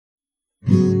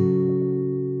Smart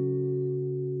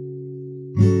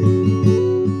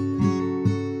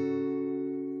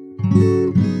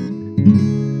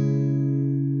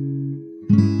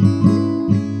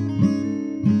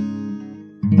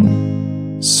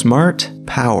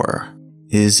power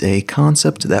is a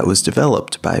concept that was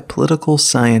developed by political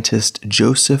scientist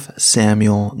Joseph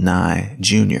Samuel Nye,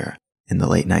 Jr. in the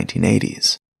late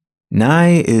 1980s.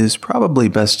 Nye is probably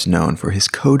best known for his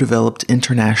co-developed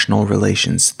international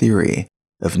relations theory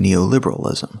of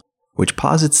neoliberalism, which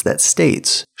posits that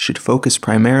states should focus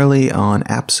primarily on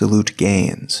absolute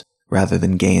gains rather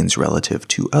than gains relative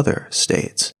to other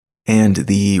states, and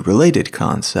the related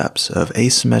concepts of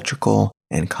asymmetrical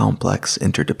and complex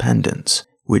interdependence,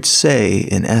 which say,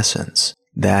 in essence,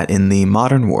 that in the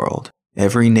modern world,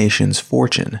 every nation's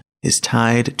fortune is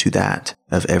tied to that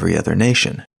of every other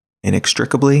nation,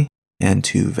 inextricably and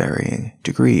to varying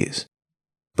degrees.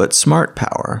 But smart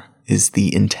power is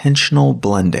the intentional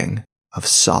blending of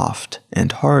soft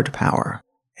and hard power.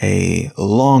 A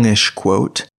longish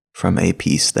quote from a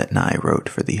piece that Nye wrote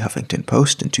for the Huffington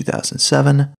Post in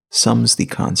 2007 sums the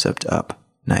concept up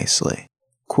nicely.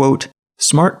 Quote,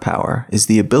 "Smart power is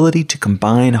the ability to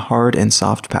combine hard and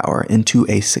soft power into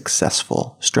a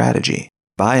successful strategy.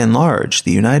 By and large,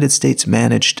 the United States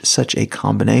managed such a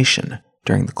combination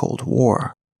during the Cold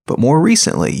War. But more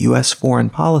recently, U.S. foreign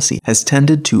policy has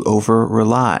tended to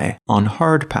over-rely on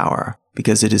hard power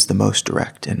because it is the most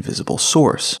direct and visible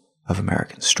source of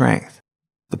American strength.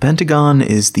 The Pentagon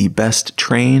is the best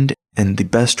trained and the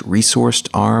best resourced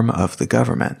arm of the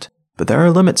government, but there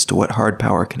are limits to what hard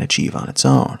power can achieve on its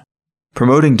own.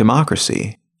 Promoting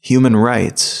democracy, human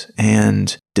rights,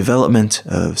 and development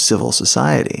of civil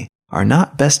society are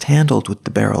not best handled with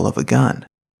the barrel of a gun.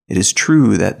 It is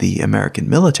true that the American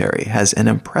military has an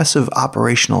impressive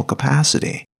operational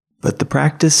capacity, but the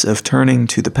practice of turning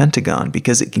to the Pentagon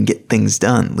because it can get things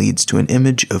done leads to an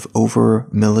image of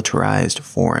over-militarized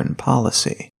foreign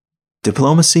policy.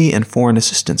 Diplomacy and foreign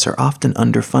assistance are often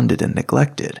underfunded and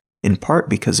neglected, in part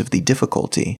because of the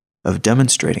difficulty of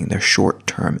demonstrating their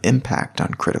short-term impact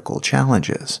on critical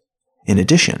challenges. In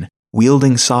addition,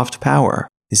 wielding soft power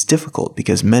is difficult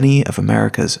because many of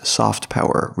America's soft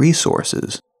power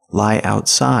resources lie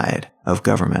outside of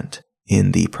government,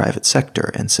 in the private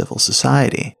sector and civil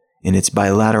society, in its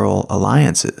bilateral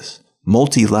alliances,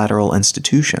 multilateral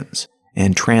institutions,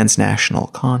 and transnational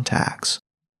contacts.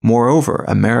 Moreover,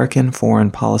 American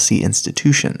foreign policy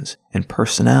institutions and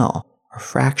personnel are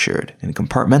fractured and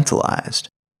compartmentalized,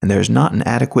 and there is not an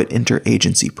adequate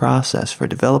interagency process for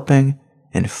developing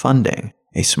and funding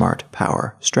a smart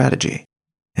power strategy."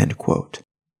 End quote.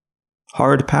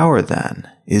 Hard power, then,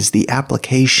 is the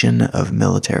application of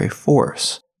military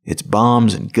force. It's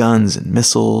bombs and guns and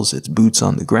missiles, it's boots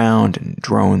on the ground and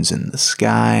drones in the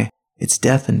sky. It's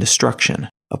death and destruction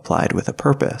applied with a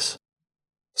purpose.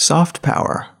 Soft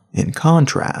power, in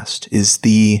contrast, is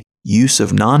the use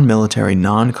of non-military,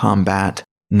 non-combat,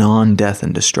 non-death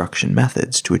and destruction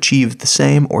methods to achieve the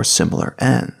same or similar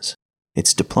ends.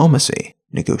 It's diplomacy,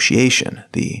 negotiation,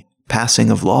 the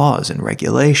passing of laws and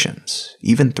regulations,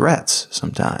 even threats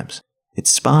sometimes. It's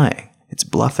spying, it's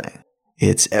bluffing.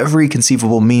 It's every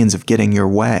conceivable means of getting your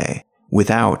way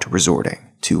without resorting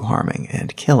to harming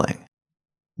and killing.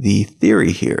 The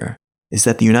theory here is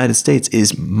that the United States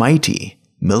is mighty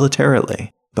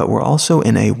militarily, but we're also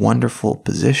in a wonderful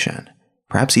position,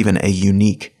 perhaps even a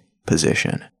unique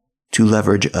position, to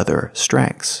leverage other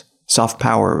strengths, soft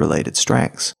power-related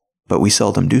strengths, but we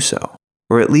seldom do so,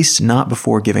 or at least not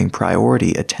before giving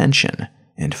priority attention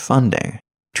and funding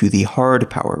to the hard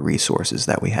power resources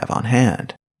that we have on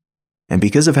hand. And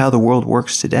because of how the world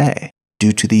works today,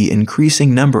 due to the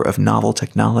increasing number of novel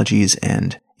technologies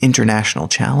and international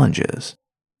challenges,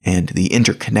 and the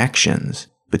interconnections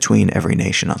between every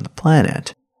nation on the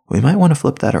planet, we might want to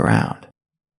flip that around.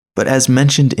 But as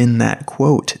mentioned in that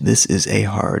quote, this is a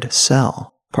hard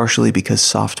sell, partially because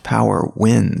soft power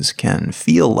wins can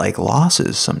feel like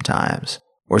losses sometimes,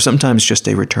 or sometimes just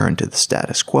a return to the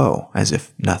status quo, as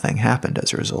if nothing happened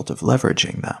as a result of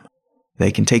leveraging them.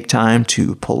 They can take time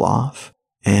to pull off,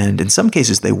 and in some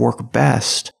cases they work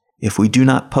best if we do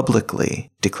not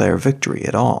publicly declare victory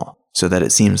at all, so that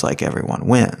it seems like everyone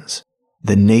wins.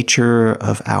 The nature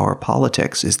of our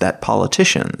politics is that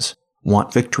politicians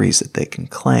want victories that they can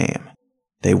claim.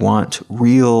 They want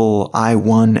real I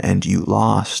won and you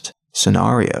lost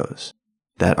scenarios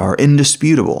that are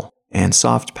indisputable, and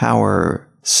soft power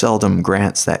seldom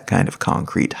grants that kind of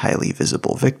concrete, highly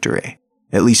visible victory,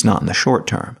 at least not in the short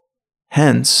term.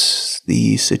 Hence,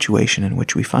 the situation in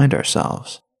which we find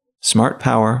ourselves. Smart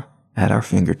power at our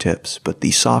fingertips, but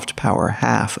the soft power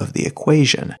half of the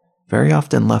equation very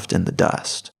often left in the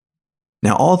dust.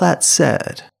 Now, all that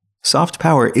said, soft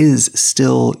power is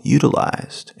still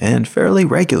utilized, and fairly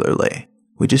regularly.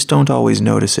 We just don't always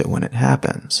notice it when it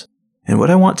happens. And what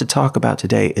I want to talk about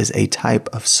today is a type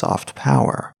of soft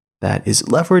power that is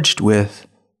leveraged with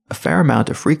a fair amount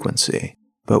of frequency,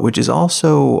 but which is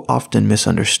also often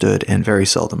misunderstood and very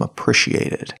seldom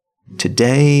appreciated.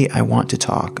 Today, I want to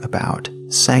talk about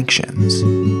sanctions.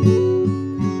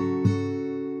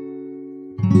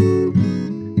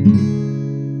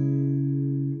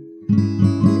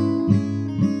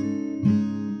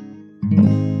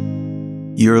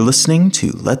 You're listening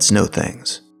to Let's Know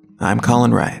Things. I'm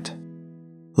Colin Wright.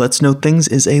 Let's Know Things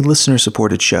is a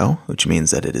listener-supported show, which means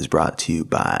that it is brought to you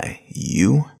by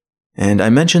you. And I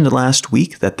mentioned last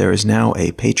week that there is now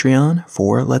a Patreon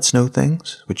for Let's Know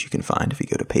Things, which you can find if you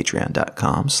go to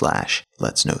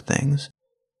patreon.com/letsknowthings.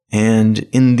 And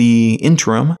in the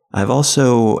interim, I've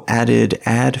also added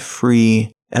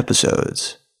ad-free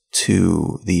episodes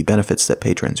to the benefits that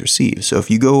patrons receive. So if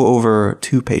you go over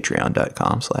to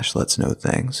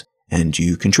patreon.com/letsknowthings and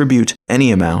you contribute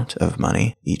any amount of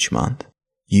money each month,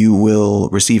 you will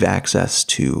receive access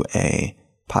to a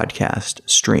podcast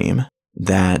stream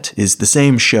that is the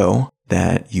same show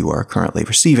that you are currently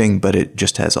receiving, but it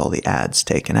just has all the ads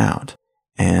taken out.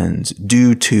 And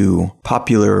due to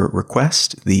popular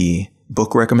request, the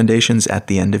book recommendations at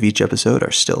the end of each episode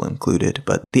are still included,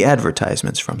 but the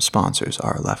advertisements from sponsors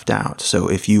are left out. So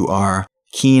if you are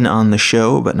keen on the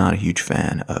show, but not a huge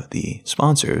fan of the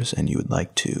sponsors, and you would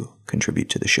like to contribute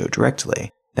to the show directly,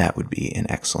 that would be an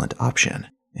excellent option.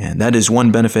 And that is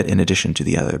one benefit in addition to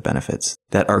the other benefits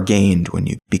that are gained when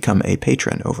you become a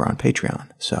patron over on Patreon.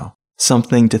 So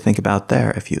something to think about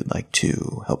there if you'd like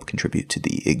to help contribute to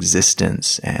the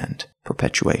existence and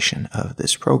perpetuation of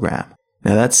this program.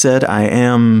 Now, that said, I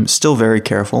am still very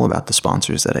careful about the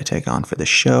sponsors that I take on for the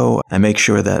show. I make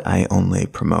sure that I only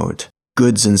promote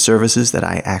goods and services that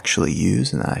I actually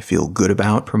use and that I feel good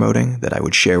about promoting, that I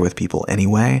would share with people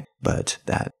anyway, but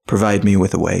that provide me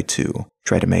with a way to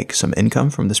try to make some income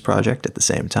from this project at the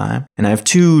same time. And I have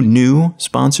 2 new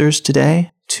sponsors today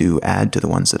to add to the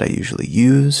ones that I usually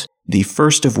use. The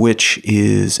first of which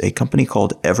is a company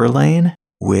called Everlane,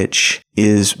 which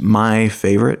is my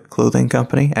favorite clothing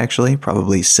company, actually.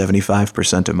 Probably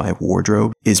 75% of my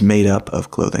wardrobe is made up of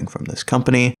clothing from this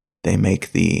company. They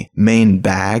make the main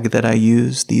bag that I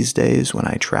use these days when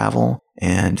I travel,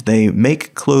 and they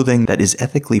make clothing that is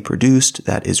ethically produced,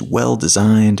 that is well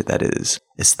designed, that is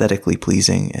aesthetically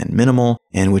pleasing and minimal,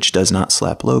 and which does not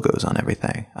slap logos on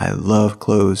everything. I love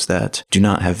clothes that do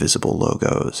not have visible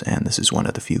logos, and this is one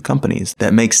of the few companies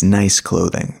that makes nice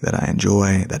clothing that I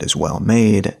enjoy, that is well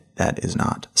made, that is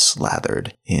not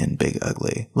slathered in big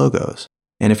ugly logos.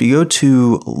 And if you go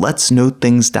to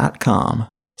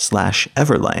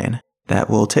letsknowthings.com/Everlane, that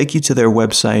will take you to their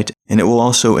website, and it will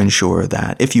also ensure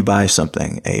that if you buy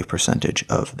something, a percentage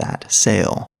of that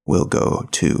sale will go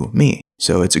to me.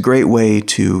 So it's a great way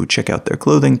to check out their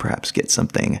clothing, perhaps get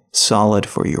something solid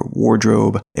for your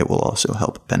wardrobe. It will also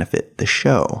help benefit the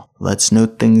show.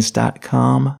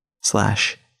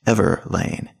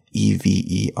 letsknowthings.com/Everlane,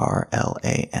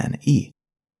 Everlane.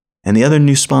 And the other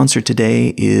new sponsor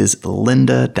today is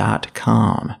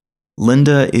lynda.com.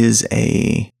 Lynda is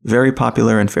a very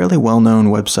popular and fairly well-known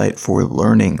website for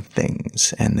learning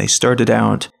things, and they started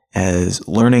out as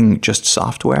learning just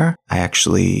software.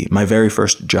 My very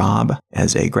first job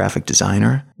as a graphic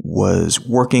designer was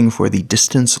working for the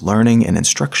Distance Learning and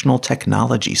Instructional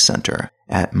Technology Center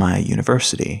at my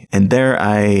university. And there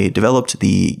I developed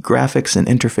the graphics and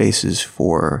interfaces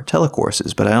for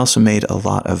telecourses, but I also made a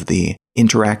lot of the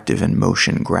interactive and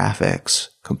motion graphics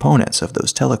components of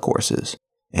those telecourses.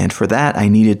 And for that, I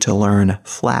needed to learn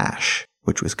Flash,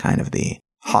 which was kind of the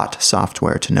hot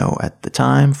software to know at the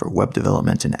time for web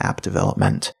development and app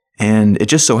development. And it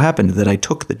just so happened that I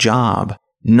took the job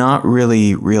not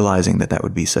really realizing that that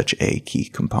would be such a key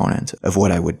component of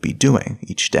what I would be doing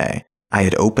each day. I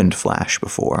had opened Flash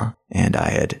before, and I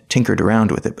had tinkered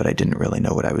around with it, but I didn't really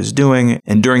know what I was doing.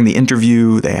 And during the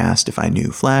interview, they asked if I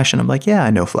knew Flash, and I'm like, yeah, I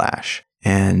know Flash.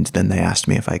 And then they asked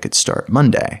me if I could start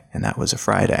Monday, and that was a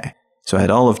Friday. So I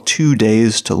had all of 2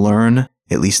 days to learn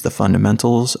at least the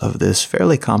fundamentals of this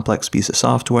fairly complex piece of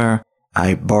software.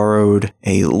 I borrowed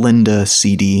a Lynda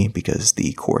CD because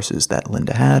the courses that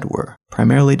Lynda had were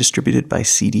primarily distributed by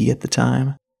CD at the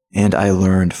time. And I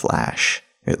learned Flash,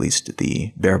 at least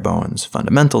the bare bones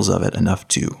fundamentals of it, enough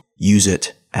to use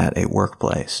it at a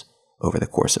workplace over the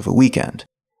course of a weekend.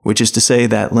 Which is to say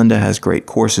that Lynda has great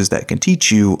courses that can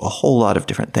teach you a whole lot of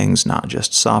different things, not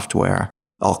just software.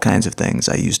 all kinds of things.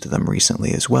 I used them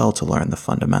recently as well to learn the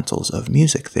fundamentals of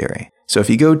music theory. So if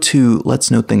you go to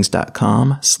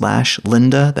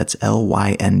letsknowthings.com/Lynda, that's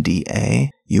Lynda,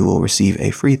 you will receive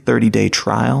a free 30-day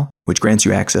trial, which grants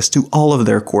you access to all of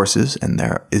their courses, and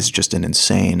there is just an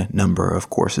insane number of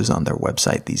courses on their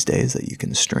website these days that you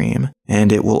can stream,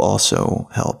 and it will also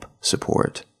help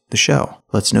support the show.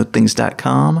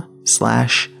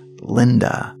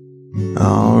 letsknowthings.com/Lynda.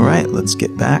 All right, let's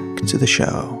get back to the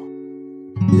show.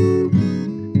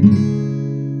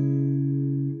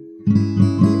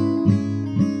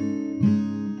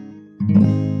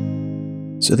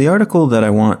 So the article that I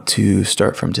want to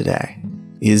start from today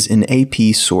is an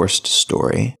AP-sourced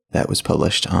story that was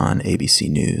published on ABC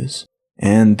News.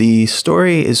 And the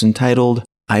story is entitled,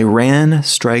 "Iran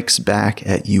Strikes Back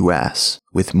at U.S.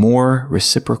 with More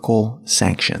Reciprocal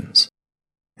Sanctions."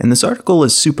 And this article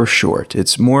is super short.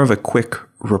 It's more of a quick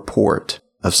report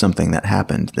of something that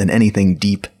happened than anything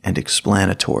deep and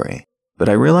explanatory. But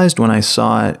I realized when I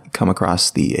saw it come across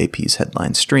the AP's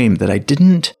headline stream that I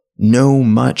didn't know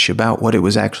much about what it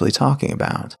was actually talking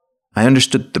about. I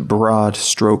understood the broad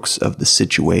strokes of the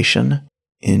situation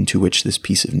into which this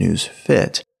piece of news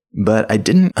fit, but I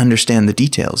didn't understand the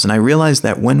details. And I realized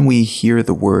that when we hear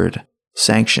the word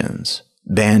sanctions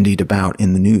bandied about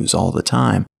in the news all the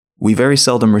time, we very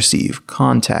seldom receive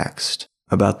context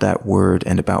about that word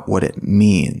and about what it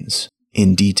means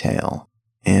in detail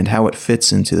and how it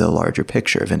fits into the larger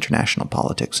picture of international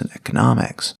politics and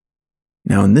economics.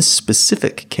 Now, in this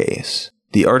specific case,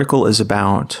 the article is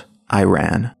about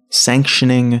Iran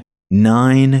sanctioning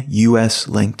 9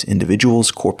 U.S.-linked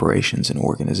individuals, corporations, and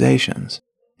organizations.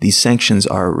 These sanctions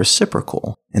are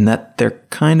reciprocal in that they're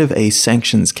kind of a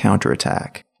sanctions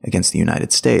counterattack against the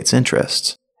United States'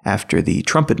 interests after the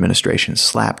Trump administration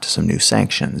slapped some new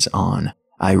sanctions on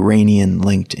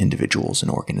Iranian-linked individuals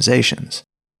and organizations.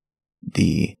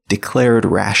 The declared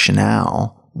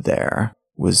rationale there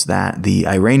was that the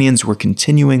Iranians were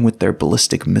continuing with their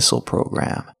ballistic missile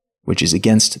program, which is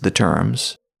against the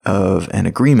terms of an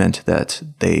agreement that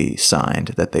they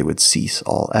signed that they would cease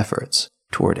all efforts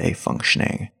toward a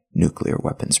functioning nuclear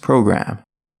weapons program.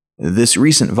 This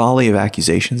recent volley of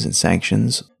accusations and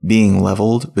sanctions being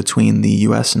leveled between the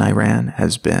US and Iran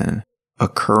has been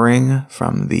occurring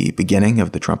from the beginning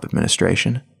of the Trump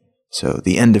administration, so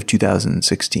the end of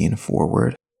 2016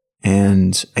 forward.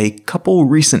 And a couple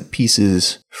recent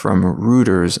pieces from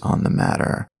Reuters on the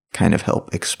matter kind of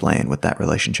help explain what that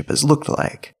relationship has looked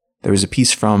like. There was a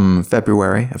piece from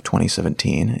February of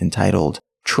 2017 entitled,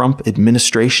 "Trump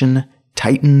Administration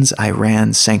Tightens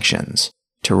Iran Sanctions.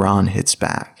 Tehran Hits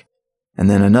Back." And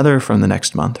then another from the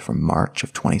next month, from March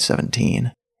of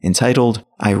 2017, entitled,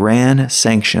 "Iran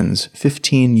Sanctions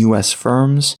 15 U.S.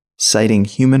 Firms Citing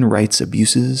Human Rights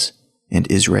Abuses and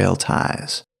Israel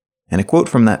Ties." And a quote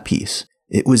from that piece,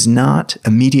 "It was not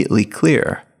immediately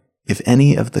clear if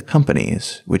any of the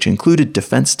companies, which included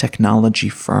defense technology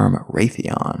firm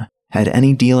Raytheon, had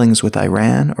any dealings with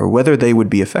Iran or whether they would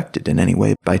be affected in any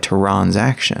way by Tehran's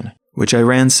action, which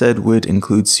Iran said would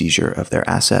include seizure of their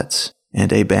assets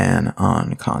and a ban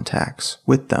on contacts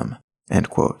with them." End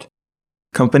quote.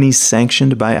 Companies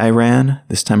sanctioned by Iran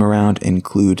this time around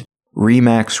include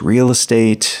Remax Real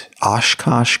Estate,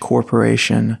 Oshkosh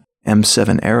Corporation,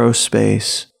 M7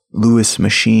 Aerospace, Lewis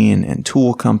Machine and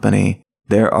Tool Company.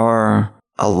 There are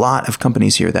a lot of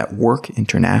companies here that work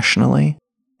internationally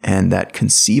and that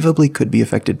conceivably could be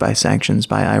affected by sanctions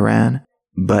by Iran.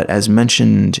 But as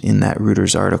mentioned in that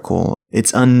Reuters article,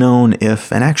 it's unknown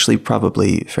if, and actually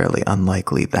probably fairly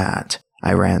unlikely that,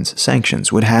 Iran's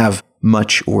sanctions would have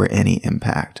much or any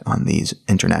impact on these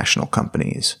international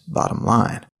companies' bottom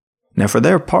line. Now, for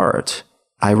their part,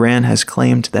 Iran has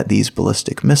claimed that these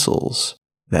ballistic missiles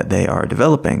that they are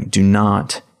developing do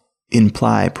not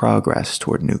imply progress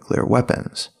toward nuclear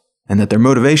weapons, and that their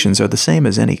motivations are the same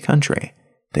as any country.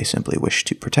 They simply wish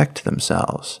to protect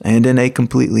themselves, and in a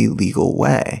completely legal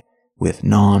way, with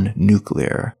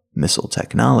non-nuclear missile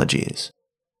technologies.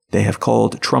 They have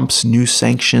called Trump's new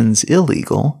sanctions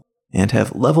illegal, and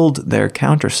have leveled their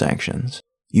counter-sanctions,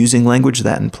 using language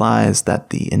that implies that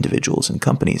the individuals and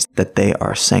companies that they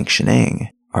are sanctioning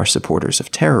are supporters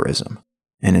of terrorism,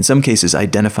 and in some cases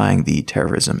identifying the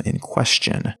terrorism in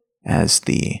question as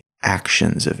the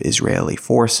actions of Israeli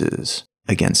forces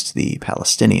against the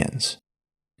Palestinians.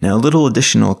 Now, a little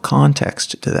additional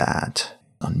context to that.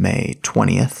 On May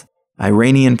 20th,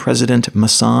 Iranian President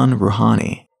Hassan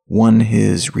Rouhani won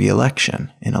his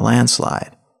re-election in a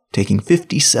landslide, taking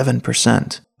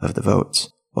 57% of the votes,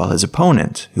 while his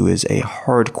opponent, who is a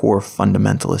hardcore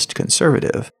fundamentalist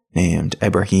conservative named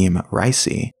Ebrahim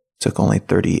Raisi, took only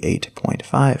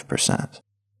 38.5%.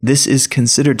 This is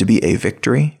considered to be a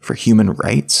victory for human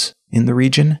rights in the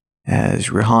region, as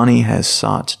Rouhani has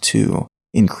sought to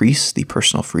increase the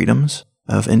personal freedoms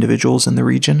of individuals in the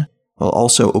region, while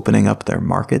also opening up their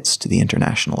markets to the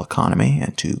international economy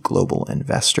and to global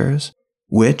investors,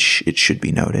 which, it should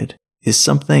be noted, is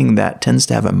something that tends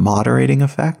to have a moderating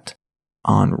effect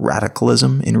on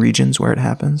radicalism in regions where it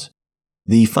happens.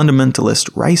 The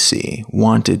fundamentalist Raisi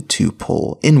wanted to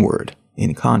pull inward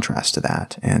in contrast to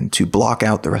that, and to block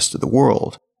out the rest of the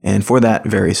world, and for that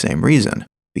very same reason,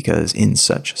 because in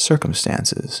such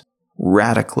circumstances,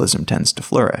 radicalism tends to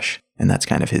flourish, and that's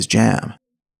kind of his jam.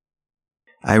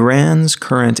 Iran's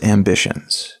current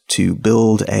ambitions to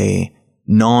build a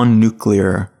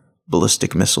non-nuclear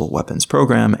ballistic missile weapons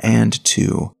program and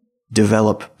to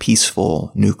develop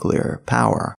peaceful nuclear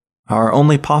power are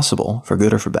only possible, for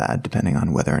good or for bad, depending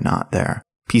on whether or not their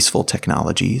peaceful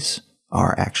technologies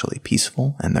are actually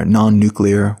peaceful and their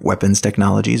non-nuclear weapons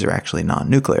technologies are actually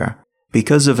non-nuclear,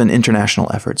 because of an international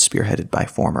effort spearheaded by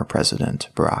former President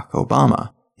Barack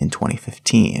Obama in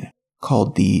 2015,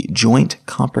 called the Joint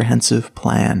Comprehensive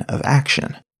Plan of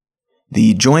Action.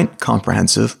 The Joint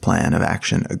Comprehensive Plan of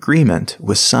Action Agreement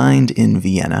was signed in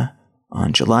Vienna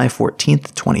on July 14,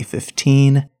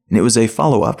 2015, and it was a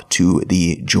follow-up to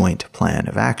the Joint Plan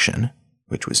of Action,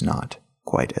 which was not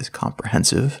quite as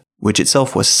comprehensive, which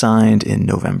itself was signed in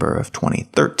November of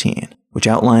 2013, which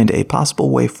outlined a possible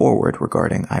way forward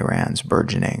regarding Iran's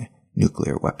burgeoning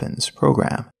nuclear weapons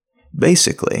program.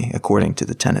 Basically, according to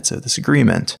the tenets of this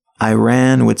agreement,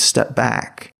 Iran would step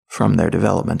back from their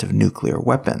development of nuclear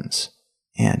weapons,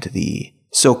 and the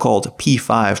so-called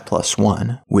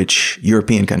P5+1, which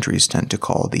European countries tend to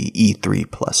call the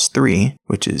E3+3,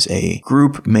 which is a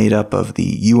group made up of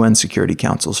the UN Security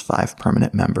Council's 5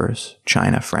 permanent members,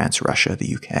 China, France, Russia,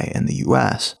 the UK, and the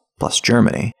US, plus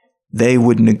Germany. They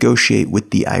would negotiate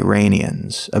with the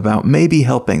Iranians about maybe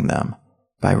helping them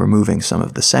by removing some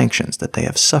of the sanctions that they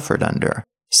have suffered under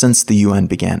since the UN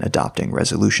began adopting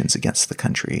resolutions against the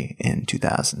country in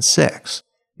 2006.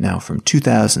 Now, from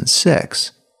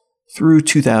 2006 through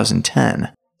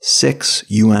 2010, 6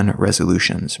 UN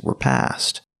resolutions were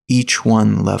passed, each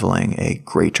one leveling a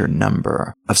greater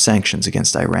number of sanctions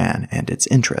against Iran and its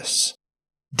interests.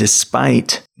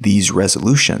 Despite these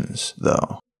resolutions,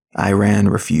 though, Iran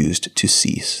refused to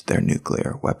cease their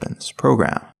nuclear weapons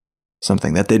program,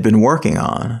 something that they'd been working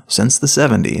on since the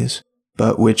 70s,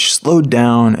 but which slowed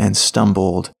down and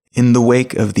stumbled in the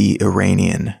wake of the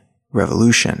Iranian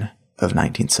Revolution of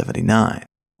 1979,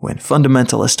 when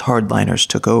fundamentalist hardliners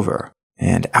took over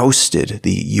and ousted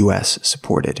the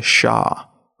US-supported Shah,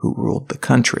 who ruled the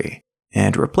country,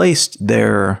 and replaced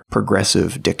their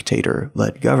progressive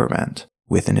dictator-led government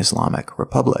with an Islamic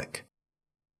republic.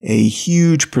 A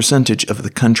huge percentage of the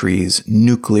country's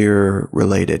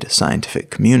nuclear-related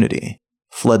scientific community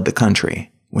fled the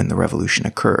country when the revolution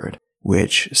occurred,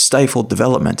 which stifled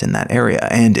development in that area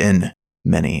and in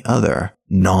many other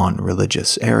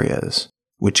non-religious areas,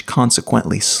 which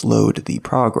consequently slowed the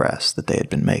progress that they had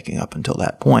been making up until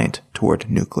that point toward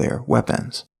nuclear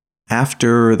weapons.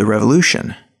 After the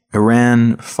revolution,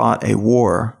 Iran fought a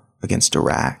war against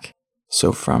Iraq,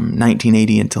 so from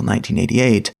 1980 until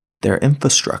 1988, their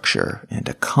infrastructure and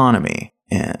economy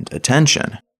and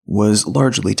attention was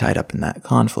largely tied up in that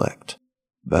conflict.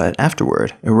 But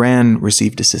afterward, Iran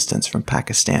received assistance from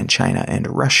Pakistan, China, and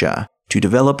Russia to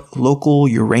develop local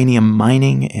uranium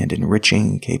mining and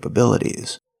enriching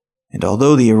capabilities. And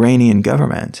although the Iranian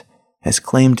government has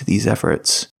claimed these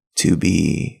efforts to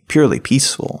be purely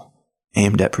peaceful,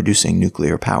 aimed at producing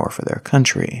nuclear power for their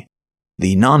country,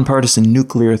 the Nonpartisan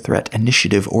Nuclear Threat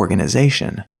Initiative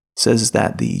Organization says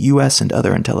that the US and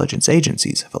other intelligence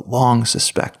agencies have long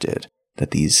suspected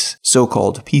that these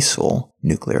so-called peaceful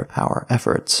nuclear power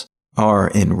efforts are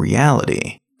in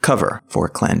reality cover for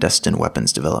clandestine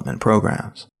weapons development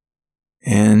programs.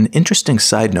 An interesting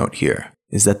side note here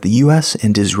is that the US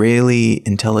and Israeli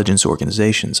intelligence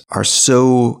organizations are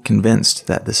so convinced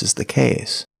that this is the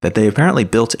case that they apparently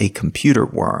built a computer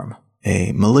worm,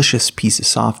 a malicious piece of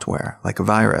software like a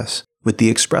virus, with the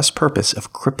express purpose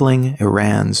of crippling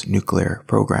Iran's nuclear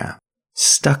program.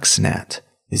 Stuxnet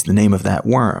is the name of that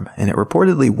worm, and it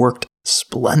reportedly worked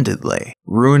splendidly,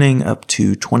 ruining up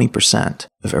to 20%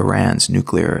 of Iran's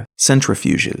nuclear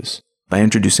centrifuges by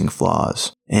introducing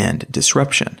flaws and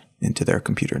disruption into their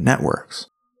computer networks.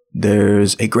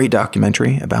 There's a great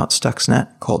documentary about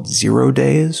Stuxnet called 0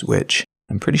 Days, which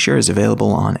I'm pretty sure is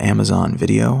available on Amazon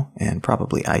Video and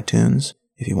probably iTunes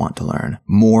if you want to learn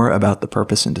more about the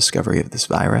purpose and discovery of this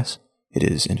virus. It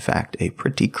is, in fact, a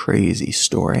pretty crazy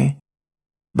story.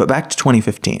 But back to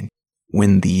 2015.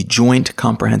 when the Joint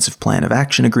Comprehensive Plan of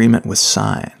Action Agreement was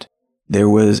signed. There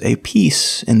was a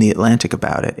piece in The Atlantic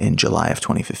about it in July of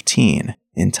 2015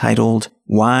 entitled,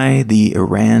 "Why the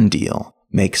Iran Deal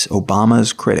Makes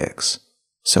Obama's Critics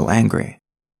So Angry."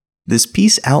 This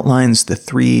piece outlines the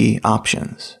three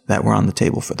options that were on the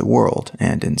table for the world,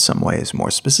 and in some ways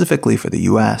more specifically for the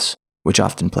US, which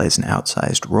often plays an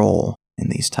outsized role in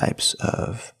these types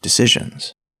of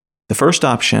decisions. The first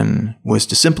option was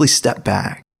to simply step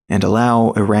back and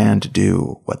allow Iran to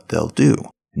do what they'll do,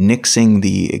 nixing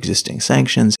the existing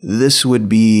sanctions. This would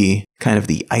be kind of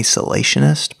the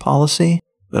isolationist policy,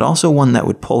 but also one that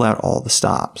would pull out all the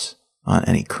stops on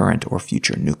any current or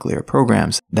future nuclear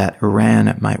programs that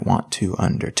Iran might want to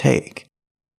undertake.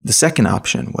 The second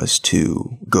option was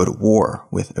to go to war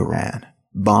with Iran,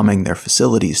 bombing their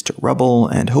facilities to rubble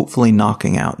and hopefully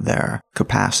knocking out their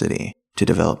capacity to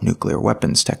develop nuclear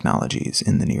weapons technologies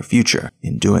in the near future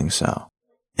in doing so.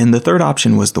 And the third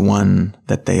option was the one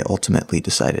that they ultimately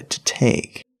decided to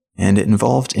take, and it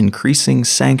involved increasing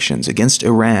sanctions against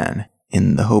Iran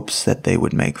in the hopes that they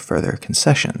would make further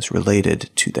concessions related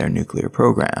to their nuclear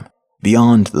program,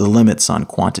 beyond the limits on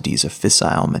quantities of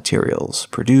fissile materials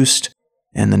produced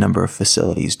and the number of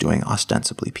facilities doing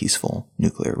ostensibly peaceful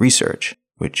nuclear research,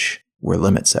 which were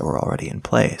limits that were already in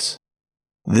place.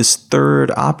 This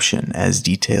third option, as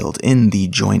detailed in the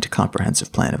Joint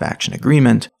Comprehensive Plan of Action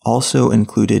Agreement, also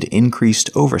included increased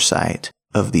oversight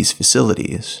of these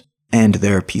facilities and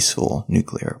their peaceful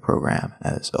nuclear program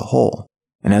as a whole.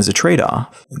 And as a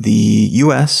trade-off, the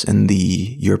US and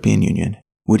the European Union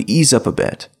would ease up a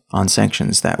bit on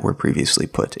sanctions that were previously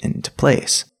put into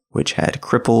place, which had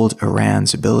crippled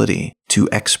Iran's ability to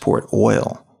export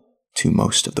oil to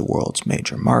most of the world's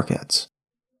major markets.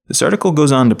 This article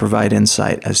goes on to provide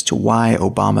insight as to why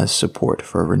Obama's support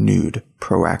for renewed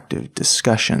proactive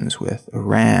discussions with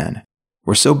Iran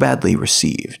were so badly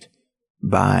received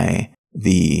by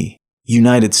the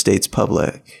United States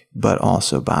public, but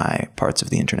also by parts of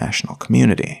the international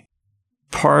community.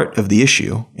 Part of the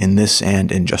issue in this and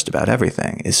in just about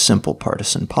everything is simple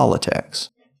partisan politics.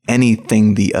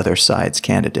 Anything the other side's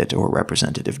candidate or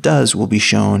representative does will be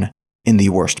shown in the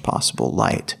worst possible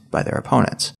light by their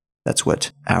opponents. That's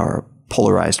what our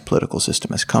polarized political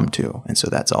system has come to, and so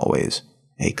that's always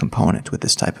a component with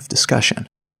this type of discussion.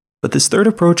 But this third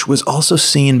approach was also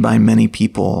seen by many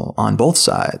people on both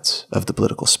sides of the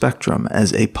political spectrum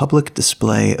as a public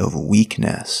display of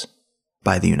weakness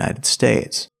by the United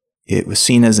States. It was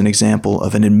seen as an example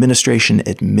of an administration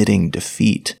admitting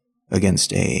defeat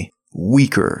against a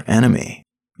weaker enemy,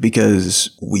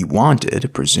 because we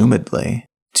wanted, presumably,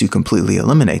 to completely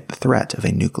eliminate the threat of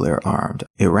a nuclear-armed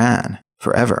Iran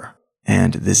forever.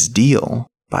 And this deal,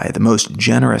 by the most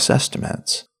generous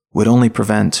estimates, would only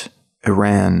prevent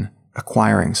Iran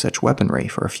acquiring such weaponry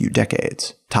for a few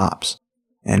decades, tops.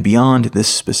 And beyond this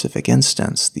specific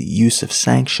instance, the use of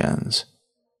sanctions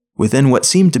within what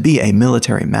seemed to be a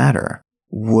military matter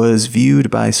was viewed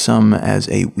by some as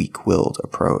a weak-willed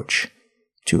approach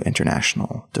to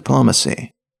international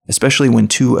diplomacy, especially when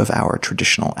two of our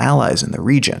traditional allies in the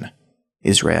region,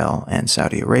 Israel and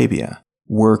Saudi Arabia,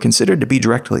 were considered to be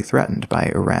directly threatened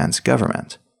by Iran's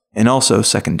government, and also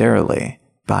secondarily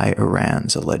by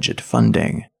Iran's alleged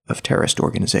funding of terrorist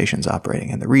organizations operating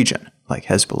in the region, like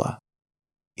Hezbollah.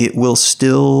 It will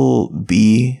still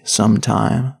be some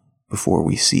time before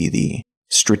we see the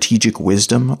strategic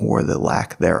wisdom, or the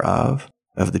lack thereof,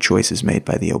 of the choices made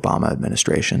by the Obama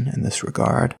administration in this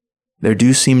regard. There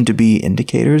do seem to be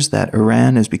indicators that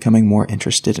Iran is becoming more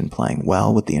interested in playing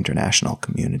well with the international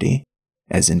community,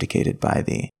 as indicated by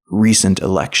the recent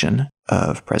election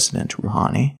of President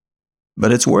Rouhani.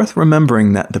 But it's worth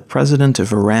remembering that the president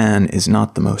of Iran is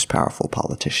not the most powerful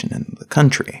politician in the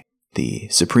country. The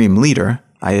supreme leader,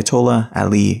 Ayatollah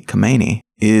Ali Khamenei,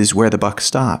 is where the buck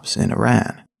stops in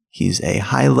Iran. He's a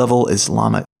high-level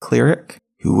Islamic cleric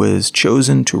who was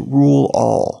chosen to rule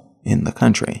all in the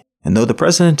country. And though the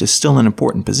president is still an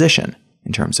important position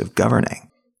in terms of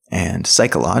governing, and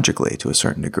psychologically to a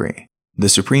certain degree, the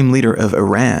supreme leader of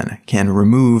Iran can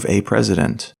remove a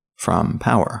president from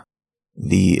power.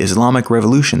 The Islamic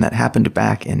Revolution that happened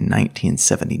back in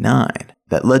 1979,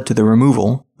 that led to the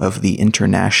removal of the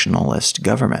internationalist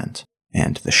government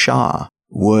and the Shah,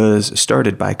 was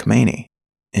started by Khamenei.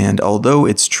 And although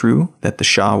it's true that the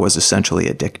Shah was essentially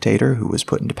a dictator who was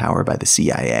put into power by the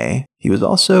CIA, he was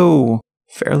also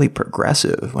fairly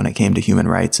progressive when it came to human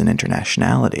rights and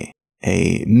internationality.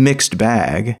 A mixed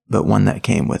bag, but one that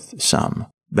came with some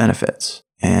benefits.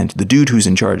 And the dude who's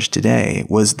in charge today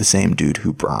was the same dude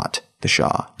who brought the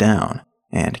Shah down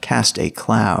and cast a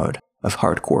cloud of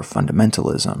hardcore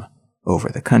fundamentalism over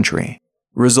the country.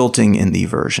 resulting in the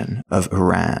version of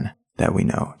Iran that we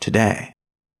know today.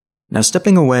 Now,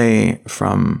 stepping away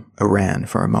from Iran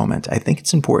for a moment, I think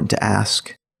it's important to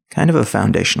ask kind of a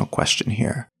foundational question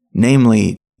here.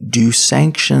 Namely, do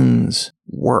sanctions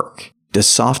work? Does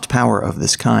soft power of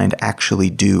this kind actually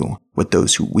do what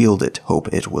those who wield it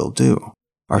hope it will do?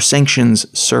 Are sanctions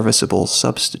serviceable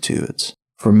substitutes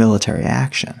for military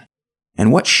action?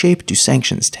 And what shape do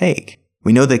sanctions take?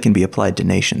 We know they can be applied to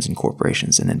nations and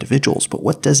corporations and individuals, but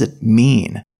what does it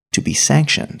mean to be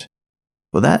sanctioned?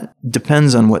 Well, that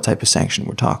depends on what type of sanction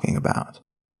we're talking about.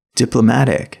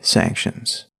 Diplomatic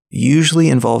sanctions usually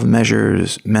involve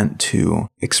measures meant to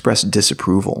express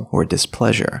disapproval or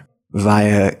displeasure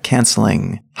via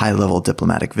canceling high-level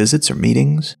diplomatic visits or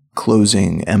meetings,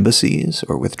 closing embassies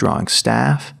or withdrawing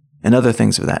staff, and other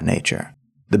things of that nature.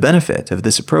 The benefit of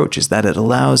this approach is that it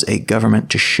allows a government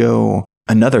to show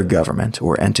another government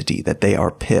or entity that they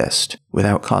are pissed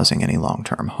without causing any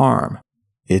long-term harm.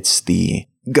 It's the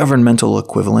governmental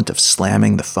equivalent of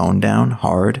slamming the phone down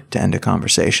hard to end a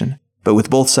conversation, but with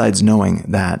both sides knowing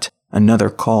that another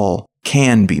call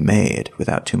can be made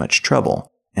without too much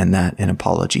trouble, and that an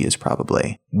apology is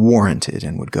probably warranted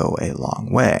and would go a long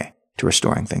way to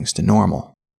restoring things to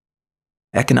normal.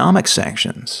 Economic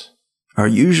sanctions are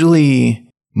usually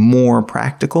more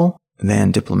practical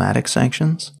than diplomatic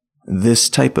sanctions. This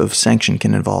type of sanction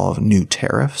can involve new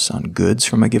tariffs on goods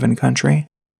from a given country,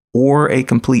 or a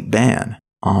complete ban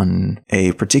on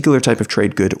a particular type of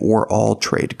trade good or all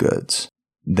trade goods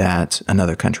that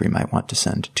another country might want to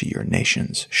send to your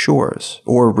nation's shores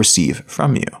or receive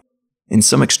from you. In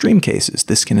some extreme cases,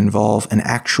 this can involve an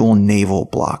actual naval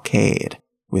blockade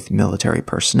with military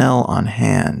personnel on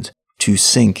hand to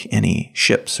sink any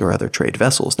ships or other trade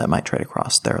vessels that might try to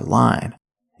cross their line.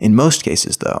 In most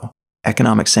cases, though,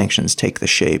 economic sanctions take the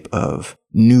shape of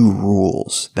new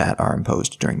rules that are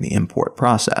imposed during the import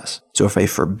process. So if a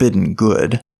forbidden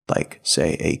good, like,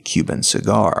 say, a Cuban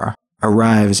cigar,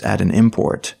 arrives at an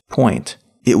import point,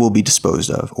 it will be disposed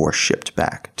of or shipped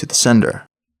back to the sender.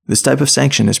 This type of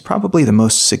sanction is probably the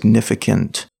most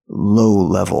significant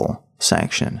low-level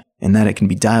sanction, in that it can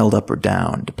be dialed up or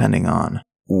down depending on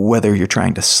whether you're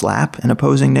trying to slap an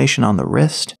opposing nation on the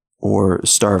wrist or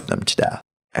starve them to death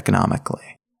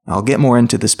economically. I'll get more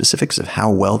into the specifics of how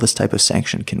well this type of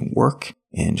sanction can work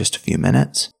in just a few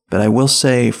minutes, but I will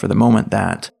say for the moment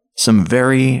that some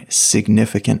very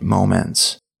significant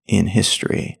moments in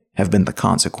history have been the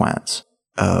consequence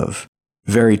of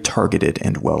very targeted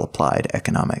and well-applied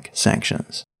economic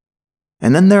sanctions.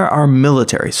 And then there are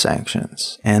military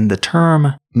sanctions, and the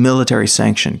term military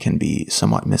sanction can be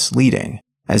somewhat misleading,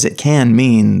 as it can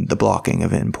mean the blocking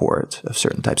of import of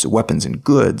certain types of weapons and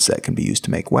goods that can be used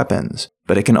to make weapons,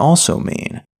 but it can also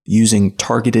mean using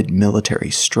targeted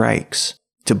military strikes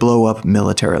to blow up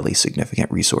militarily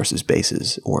significant resources,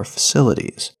 bases, or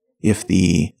facilities. If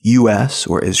the US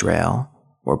or Israel,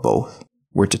 or both,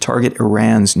 were to target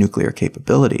Iran's nuclear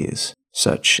capabilities,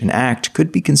 such an act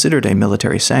could be considered a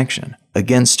military sanction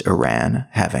against Iran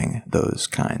having those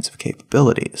kinds of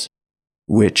capabilities,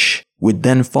 which would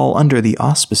then fall under the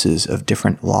auspices of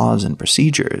different laws and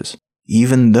procedures,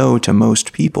 even though to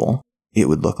most people it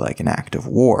would look like an act of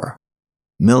war.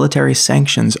 Military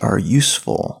sanctions are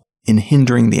useful in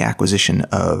hindering the acquisition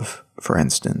of, for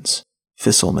instance,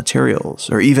 fissile materials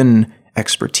or even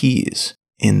expertise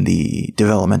in the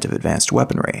development of advanced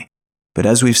weaponry. But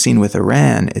as we've seen with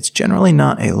Iran, it's generally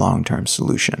not a long-term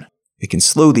solution. It can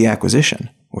slow the acquisition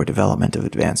or development of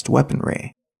advanced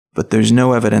weaponry, but there's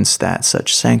no evidence that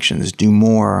such sanctions do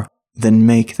more than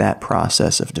make that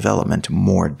process of development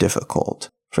more difficult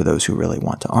for those who really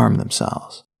want to arm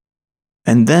themselves.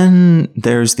 And then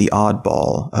there's the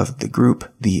oddball of the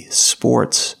group, the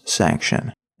sports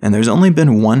sanction. And there's only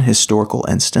been one historical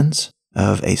instance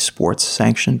of a sports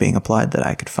sanction being applied that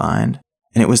I could find,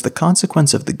 and it was the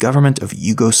consequence of the government of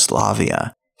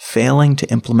Yugoslavia failing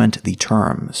to implement the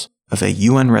terms of a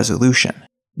UN resolution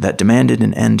that demanded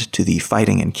an end to the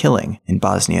fighting and killing in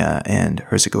Bosnia and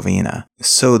Herzegovina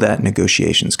so that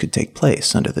negotiations could take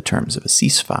place under the terms of a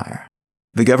ceasefire.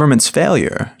 The government's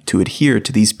failure to adhere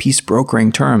to these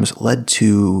peace-brokering terms led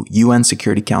to UN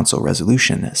Security Council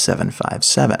Resolution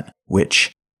 757,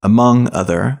 which, among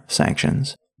other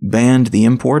sanctions, banned the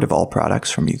import of all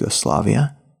products from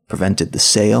Yugoslavia, prevented the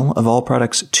sale of all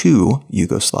products to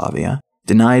Yugoslavia,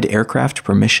 denied aircraft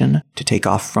permission to take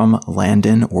off from, land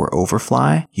in, or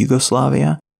overfly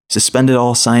Yugoslavia, suspended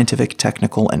all scientific,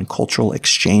 technical, and cultural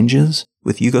exchanges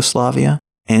with Yugoslavia,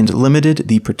 and limited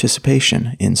the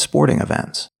participation in sporting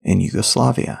events in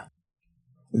Yugoslavia.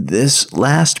 This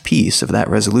last piece of that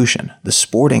resolution, the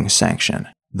sporting sanction,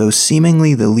 though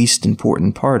seemingly the least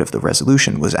important part of the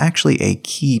resolution was actually a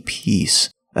key piece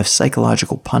of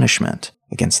psychological punishment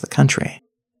against the country.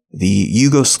 The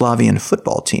Yugoslavian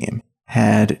football team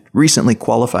had recently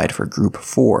qualified for Group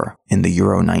 4 in the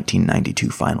Euro 1992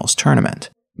 finals tournament,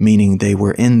 meaning they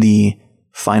were in the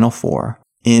Final Four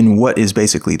in what is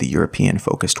basically the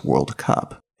European-focused World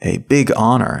Cup, a big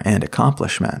honor and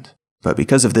accomplishment. But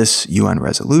because of this UN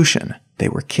resolution, they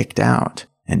were kicked out,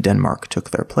 and Denmark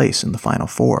took their place in the Final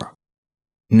Four.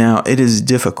 Now, it is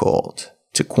difficult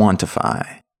to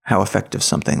quantify how effective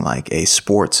something like a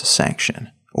sports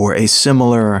sanction or a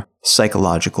similar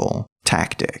psychological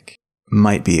tactic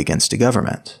might be against a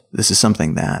government. This is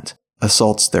something that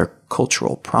assaults their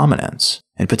cultural prominence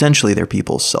and potentially their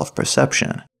people's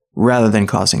self-perception, rather than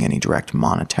causing any direct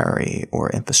monetary or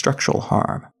infrastructural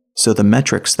harm. So the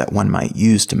metrics that one might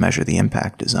use to measure the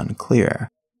impact is unclear.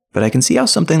 But I can see how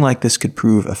something like this could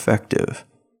prove effective,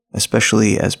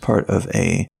 especially as part of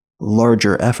a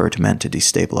larger effort meant to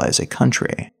destabilize a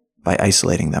country by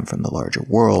isolating them from the larger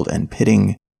world and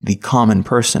pitting the common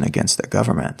person against their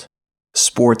government.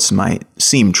 Sports might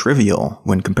seem trivial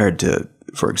when compared to,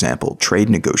 for example, trade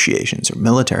negotiations or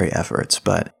military efforts,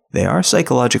 but they are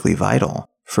psychologically vital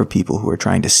for people who are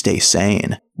trying to stay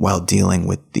sane while dealing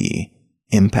with the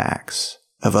impacts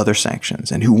of other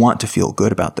sanctions and who want to feel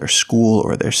good about their school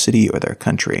or their city or their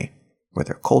country or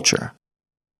their culture.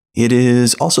 It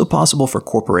is also possible for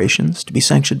corporations to be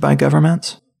sanctioned by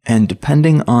governments, and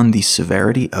depending on the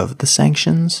severity of the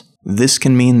sanctions, this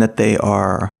can mean that they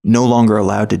are no longer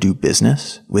allowed to do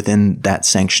business within that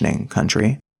sanctioning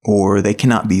country, or they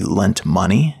cannot be lent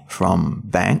money from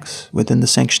banks within the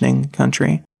sanctioning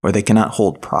country, or they cannot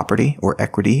hold property or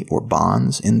equity or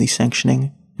bonds in the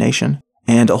sanctioning nation,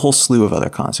 and a whole slew of other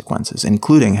consequences,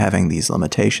 including having these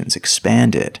limitations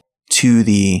expanded to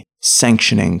the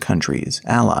sanctioning country's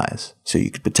allies. So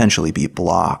you could potentially be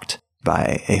blocked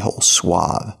by a whole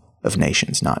swath of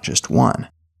nations, not just one.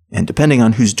 And depending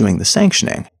on who's doing the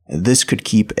sanctioning, this could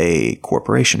keep a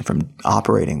corporation from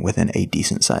operating within a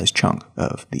decent-sized chunk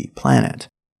of the planet.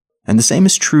 And the same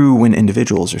is true when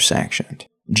individuals are sanctioned.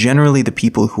 Generally, the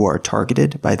people who are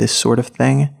targeted by this sort of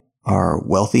thing are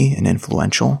wealthy and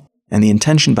influential, and the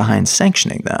intention behind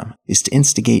sanctioning them is to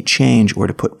instigate change or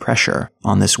to put pressure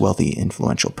on this wealthy,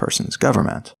 influential person's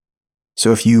government.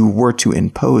 So if you were to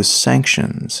impose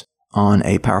sanctions on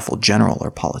a powerful general or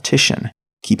politician,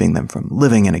 keeping them from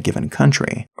living in a given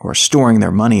country, or storing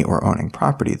their money or owning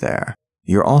property there,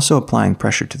 you're also applying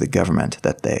pressure to the government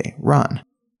that they run.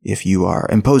 If you are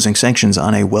imposing sanctions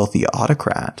on a wealthy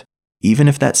autocrat, even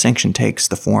if that sanction takes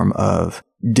the form of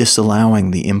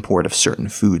disallowing the import of certain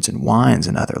foods and wines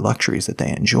and other luxuries that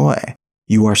they enjoy,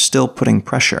 you are still putting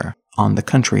pressure on the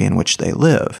country in which they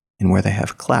live and where they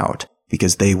have clout,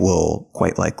 because they will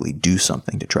quite likely do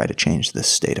something to try to change this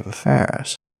state of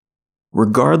affairs.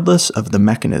 Regardless of the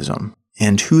mechanism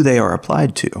and who they are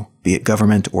applied to, be it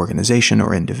government, organization,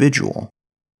 or individual,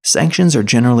 sanctions are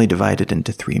generally divided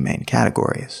into three main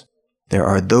categories. There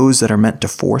are those that are meant to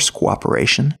force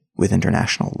cooperation with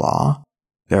international law,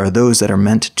 there are those that are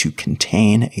meant to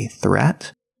contain a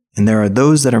threat, and there are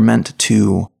those that are meant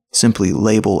to simply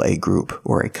label a group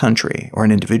or a country or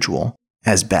an individual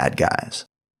as bad guys.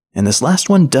 And this last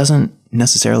one doesn't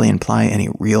necessarily imply any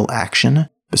real action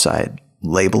beside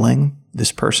labeling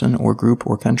this person or group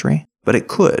or country, but it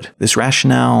could. This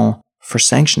rationale for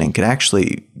sanctioning could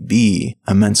actually be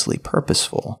immensely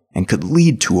purposeful and could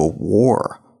lead to a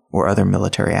war or other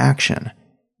military action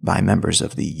by members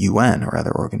of the UN or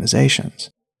other organizations.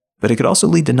 But it could also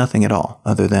lead to nothing at all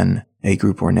other than a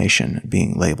group or nation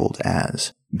being labeled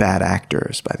as bad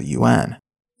actors by the UN,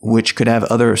 which could have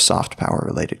other soft power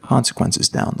related consequences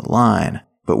down the line,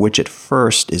 but which at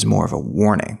first is more of a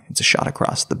warning. It's a shot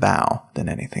across the bow than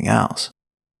anything else.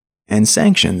 And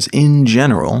sanctions, in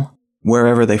general,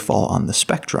 wherever they fall on the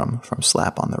spectrum, from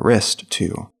slap on the wrist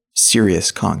to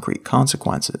serious concrete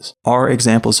consequences, are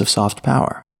examples of soft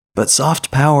power. But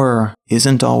soft power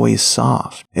isn't always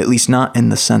soft, at least not in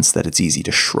the sense that it's easy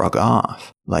to shrug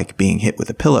off, like being hit with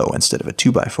a pillow instead of a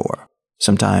 2x4.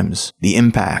 Sometimes the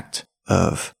impact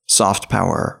of soft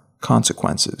power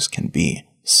consequences can be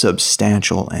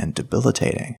substantial and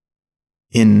debilitating.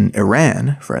 In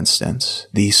Iran, for instance,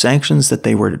 the sanctions that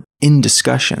they were in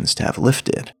discussions to have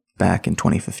lifted back in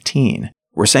 2015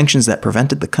 were sanctions that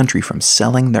prevented the country from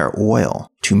selling their oil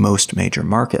to most major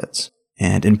markets,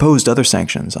 and imposed other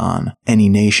sanctions on any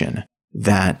nation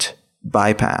that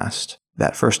bypassed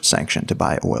that first sanction to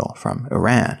buy oil from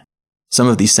Iran. Some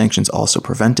of these sanctions also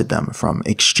prevented them from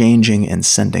exchanging and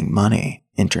sending money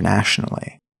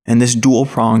internationally. And this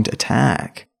dual-pronged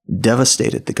attack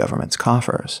devastated the government's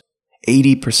coffers.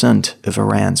 80% of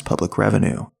Iran's public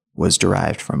revenue was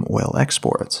derived from oil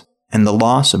exports, and the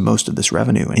loss of most of this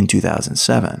revenue in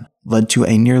 2007 led to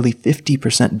a nearly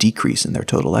 50% decrease in their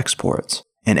total exports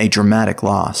and a dramatic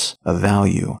loss of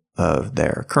value of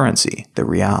their currency, the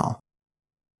rial.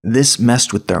 This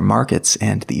messed with their markets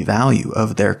and the value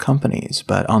of their companies,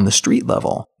 but on the street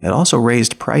level, it also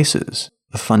raised prices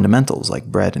of fundamentals like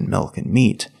bread and milk and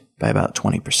meat by about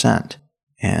 20%,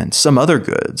 and some other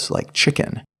goods like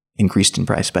chicken increased in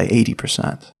price by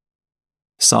 80%.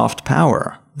 Soft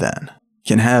power, then,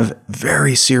 can have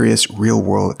very serious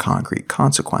real-world concrete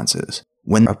consequences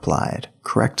when applied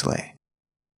correctly.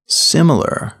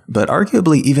 Similar, but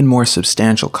arguably even more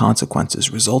substantial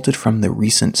consequences resulted from the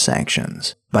recent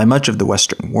sanctions by much of the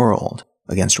Western world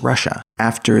against Russia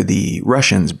after the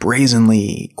Russians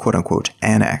brazenly, quote-unquote,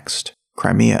 annexed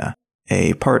Crimea,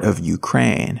 a part of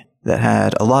Ukraine that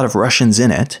had a lot of Russians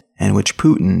in it and which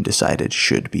Putin decided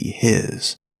should be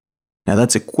his. Now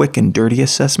that's a quick and dirty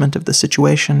assessment of the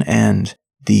situation, and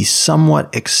the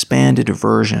somewhat expanded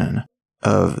version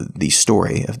of the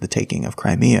story of the taking of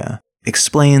Crimea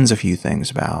explains a few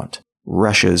things about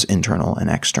Russia's internal and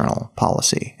external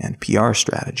policy and PR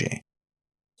strategy.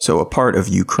 So a part of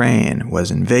Ukraine was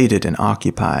invaded and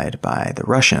occupied by the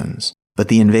Russians, but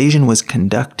the invasion was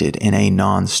conducted in a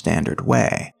non-standard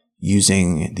way,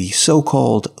 using the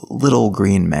so-called Little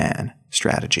Green Man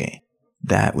strategy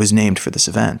that was named for this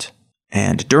event,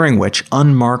 and during which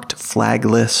unmarked,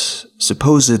 flagless,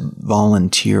 supposed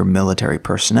volunteer military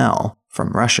personnel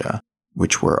from Russia,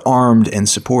 which were armed and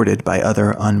supported by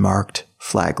other unmarked,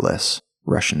 flagless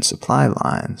Russian supply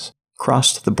lines,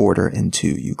 crossed the border into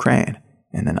Ukraine,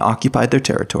 and then occupied their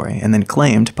territory, and then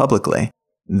claimed publicly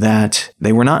that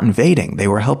they were not invading, they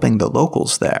were helping the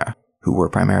locals there, who were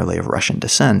primarily of Russian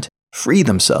descent, free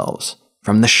themselves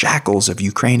from the shackles of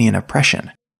Ukrainian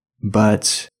oppression.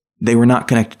 But they were not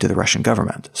connected to the Russian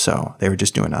government, so they were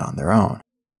just doing it on their own.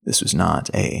 This was not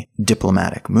a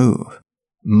diplomatic move.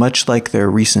 Much like their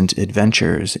recent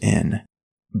adventures in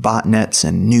botnets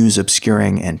and news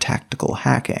obscuring and tactical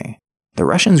hacking, the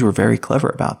Russians were very clever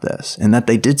about this, in that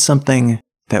they did something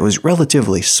that was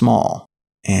relatively small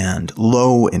and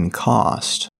low in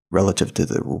cost relative to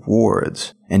the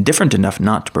rewards, and different enough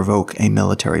not to provoke a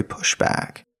military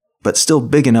pushback, but still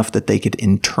big enough that they could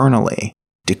internally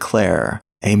declare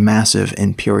a massive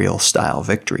imperial-style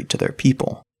victory to their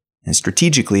people. And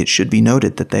strategically, it should be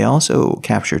noted that they also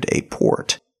captured a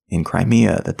port in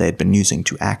Crimea that they had been using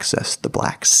to access the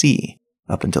Black Sea.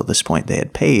 Up until this point, they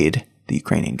had paid the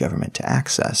Ukrainian government to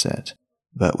access it.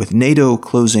 But with NATO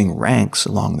closing ranks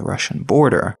along the Russian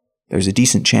border, there's a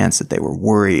decent chance that they were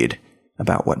worried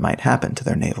about what might happen to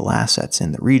their naval assets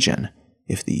in the region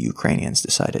if the Ukrainians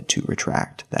decided to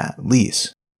retract that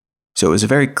lease. So it was a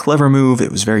very clever move,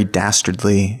 it was very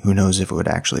dastardly, who knows if it would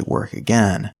actually work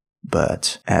again.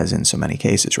 But as in so many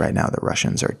cases right now, the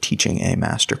Russians are teaching a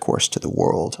master course to the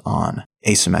world on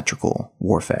asymmetrical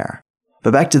warfare.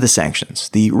 But back to the sanctions.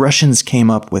 The Russians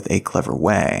came up with a clever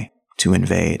way to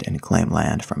invade and claim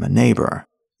land from a neighbor.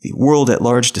 The world at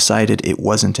large decided it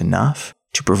wasn't enough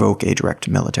to provoke a direct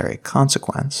military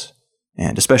consequence,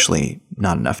 and especially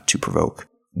not enough to provoke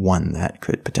one that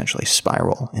could potentially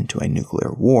spiral into a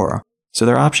nuclear war, so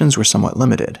their options were somewhat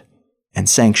limited, and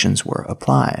sanctions were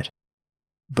applied.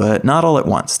 But not all at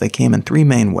once. They came in three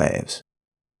main waves.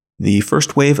 The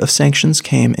first wave of sanctions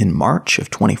came in March of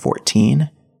 2014,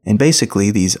 and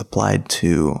basically these applied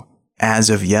to, as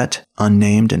of yet,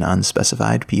 unnamed and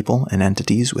unspecified people and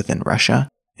entities within Russia,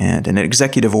 and an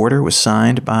executive order was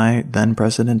signed by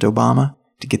then-President Obama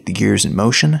to get the gears in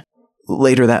motion.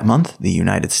 Later that month, the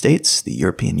United States, the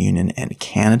European Union, and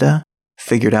Canada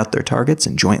figured out their targets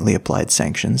and jointly applied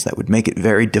sanctions that would make it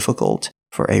very difficult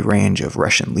for a range of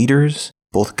Russian leaders,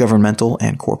 both governmental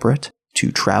and corporate,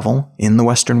 to travel in the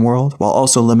Western world, while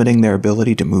also limiting their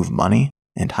ability to move money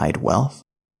and hide wealth.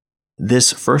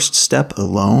 This first step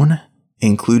alone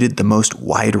included the most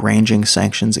wide-ranging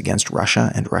sanctions against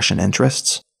Russia and Russian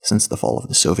interests since the fall of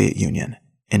the Soviet Union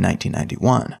in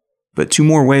 1991. But two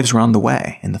more waves were on the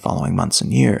way in the following months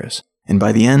and years, and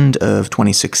by the end of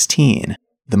 2016,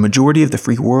 the majority of the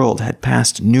free world had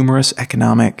passed numerous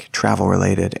economic,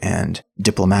 travel-related, and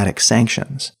diplomatic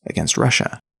sanctions against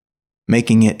Russia,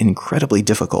 making it incredibly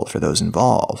difficult for those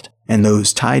involved, and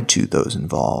those tied to those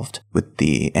involved with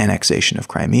the annexation of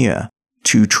Crimea,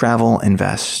 to travel,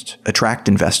 invest, attract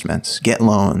investments, get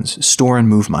loans, store and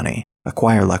move money,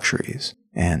 acquire luxuries,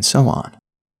 and so on.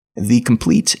 The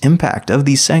complete impact of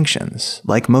these sanctions,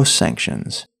 like most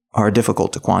sanctions, are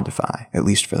difficult to quantify, at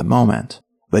least for the moment.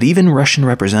 But even Russian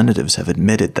representatives have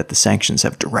admitted that the sanctions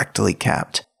have directly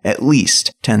capped at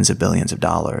least tens of billions of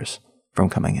dollars from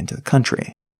coming into the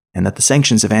country, and that the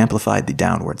sanctions have amplified the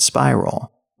downward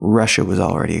spiral Russia was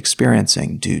already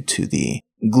experiencing due to the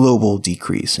global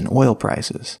decrease in oil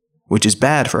prices, which is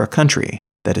bad for a country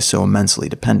that is so immensely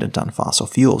dependent on fossil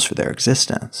fuels for their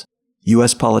existence.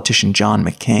 U.S. politician John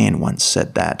McCain once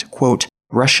said that, quote,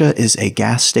 "Russia is a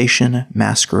gas station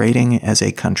masquerading as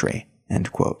a country,"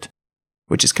 end quote.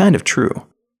 Which is kind of true.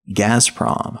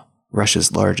 Gazprom,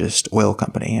 Russia's largest oil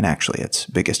company and actually its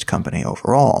biggest company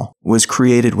overall, was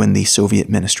created when the Soviet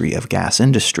Ministry of Gas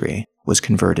Industry was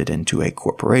converted into a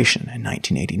corporation in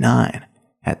 1989,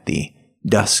 at the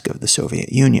dusk of the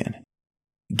Soviet Union.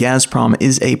 Gazprom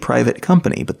is a private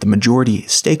company, but the majority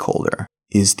stakeholder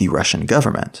is the Russian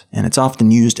government, and it's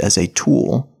often used as a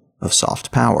tool of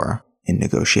soft power in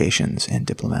negotiations and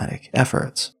diplomatic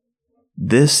efforts.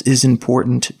 This is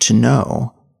important to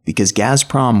know because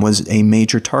Gazprom was a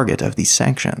major target of these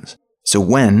sanctions. So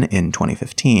when, in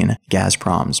 2015,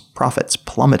 Gazprom's profits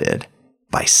plummeted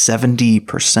by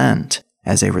 70%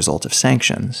 as a result of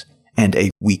sanctions, and a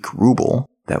weak ruble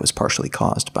that was partially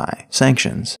caused by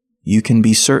sanctions, you can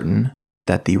be certain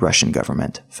that the Russian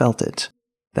government felt it.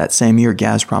 That same year,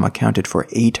 Gazprom accounted for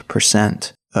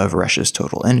 8% of Russia's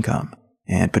total income,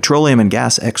 and petroleum and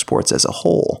gas exports as a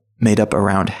whole made up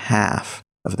around half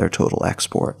of their total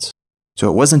exports. So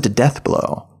it wasn't a death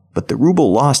blow, but the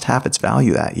ruble lost half its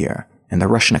value that year, and the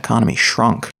Russian economy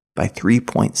shrunk by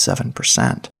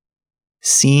 3.7%.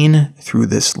 Seen through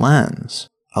this lens,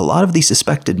 a lot of the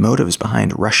suspected motives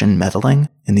behind Russian meddling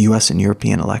in the US and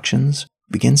European elections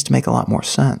begins to make a lot more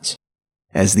sense,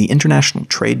 as the international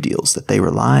trade deals that they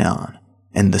rely on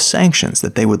and the sanctions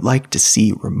that they would like to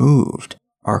see removed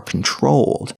are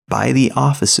controlled by the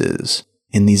offices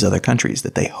in these other countries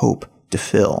that they hope to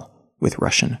fill with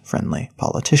Russian-friendly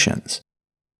politicians.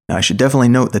 Now, I should definitely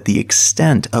note that the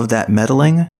extent of that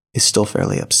meddling is still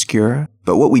fairly obscure,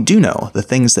 but what we do know, the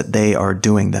things that they are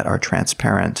doing that are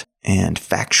transparent and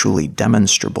factually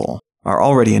demonstrable, are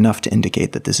already enough to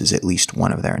indicate that this is at least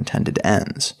one of their intended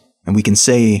ends. And we can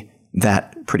say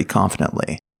that pretty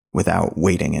confidently without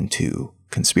wading into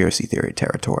conspiracy theory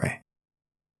territory.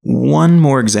 One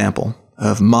more example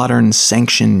of modern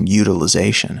sanction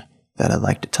utilization that I'd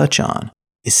like to touch on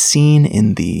is seen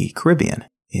in the Caribbean,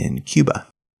 in Cuba.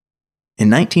 In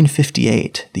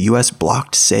 1958, the U.S.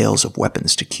 blocked sales of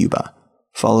weapons to Cuba,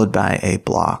 followed by a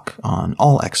block on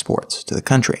all exports to the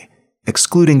country,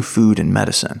 excluding food and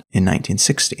medicine in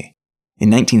 1960. In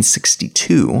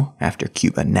 1962, after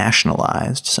Cuba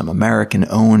nationalized some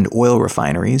American-owned oil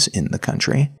refineries in the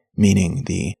country, meaning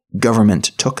the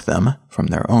government took them from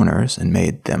their owners and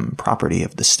made them property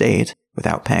of the state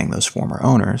without paying those former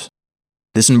owners,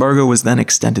 this embargo was then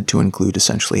extended to include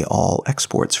essentially all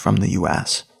exports from the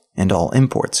U.S. and all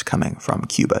imports coming from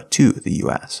Cuba to the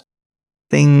U.S.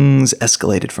 Things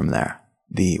escalated from there.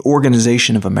 The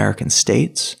Organization of American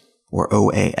States, or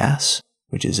OAS,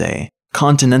 which is a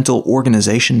continental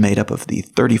organization made up of the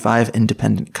 35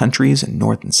 independent countries in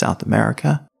North and South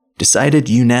America, decided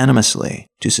unanimously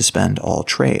to suspend all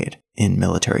trade in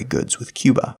military goods with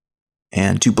Cuba,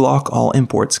 and to block all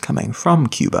imports coming from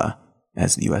Cuba,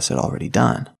 as the U.S. had already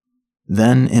done.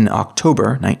 Then, in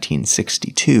October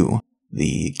 1962,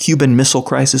 the Cuban Missile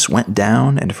Crisis went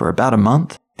down, and for about a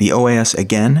month, the OAS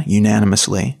again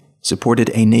unanimously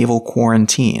supported a naval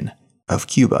quarantine of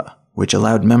Cuba, which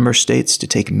allowed member states to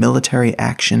take military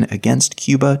action against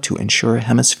Cuba to ensure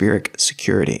hemispheric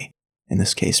security, in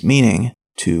this case meaning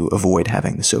to avoid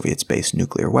having the Soviets base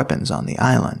nuclear weapons on the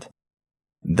island.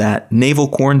 That naval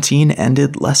quarantine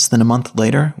ended less than a month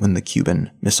later when the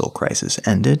Cuban Missile Crisis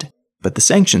ended, but the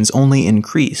sanctions only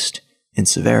increased in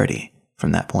severity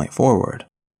from that point forward.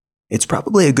 It's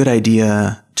probably a good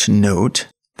idea to note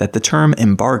that the term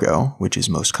embargo, which is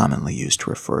most commonly used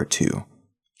to refer to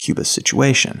Cuba's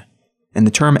situation, and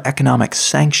the term economic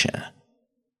sanction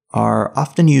are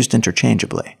often used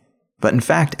interchangeably. But in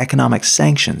fact, economic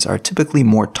sanctions are typically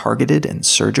more targeted and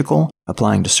surgical,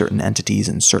 applying to certain entities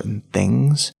and certain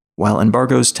things, while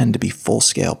embargoes tend to be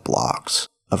full-scale blocks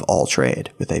of all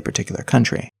trade with a particular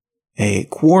country. A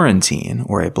quarantine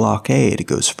or a blockade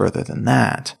goes further than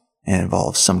that and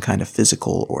involves some kind of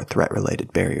physical or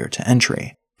threat-related barrier to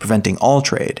entry, preventing all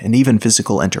trade and even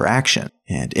physical interaction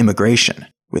and immigration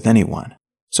with anyone.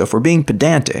 So if we're being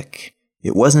pedantic,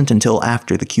 it wasn't until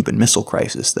after the Cuban Missile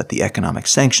Crisis that the economic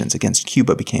sanctions against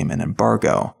Cuba became an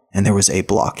embargo, and there was a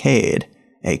blockade,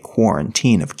 a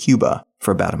quarantine of Cuba,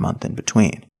 for about a month in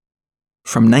between.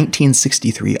 From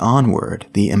 1963 onward,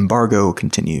 the embargo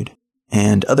continued,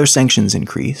 and other sanctions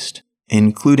increased,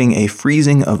 including a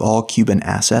freezing of all Cuban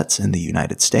assets in the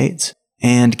United States,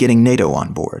 and getting NATO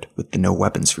on board with the no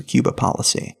weapons for Cuba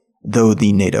policy, though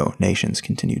the NATO nations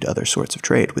continued other sorts of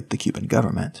trade with the Cuban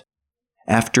government.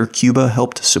 After Cuba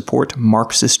helped support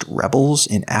Marxist rebels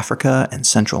in Africa and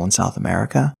Central and South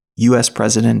America, U.S.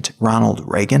 President Ronald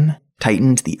Reagan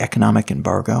tightened the economic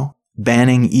embargo,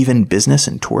 banning even business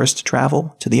and tourist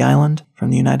travel to the island from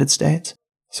the United States.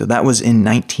 So that was in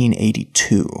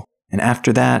 1982. And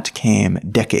after that came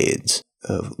decades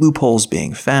of loopholes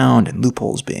being found and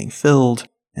loopholes being filled,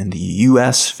 and the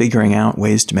U.S. figuring out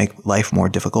ways to make life more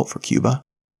difficult for Cuba.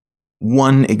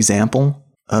 One example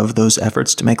of those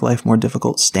efforts to make life more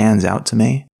difficult stands out to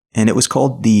me, and it was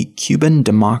called the Cuban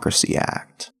Democracy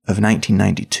Act of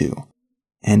 1992.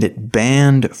 And it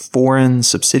banned foreign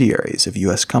subsidiaries of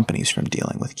U.S. companies from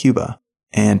dealing with Cuba,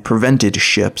 and prevented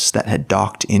ships that had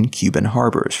docked in Cuban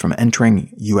harbors from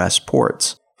entering U.S.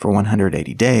 ports for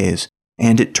 180 days,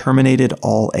 and it terminated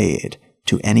all aid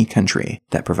to any country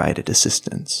that provided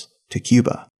assistance to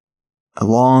Cuba.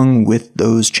 Along with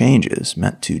those changes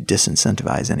meant to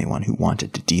disincentivize anyone who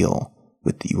wanted to deal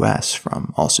with the U.S.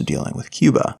 from also dealing with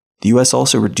Cuba, the U.S.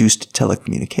 also reduced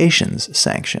telecommunications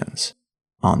sanctions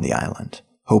on the island,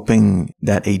 hoping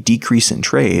that a decrease in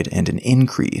trade and an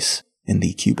increase in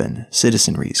the Cuban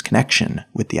citizenry's connection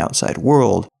with the outside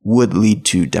world would lead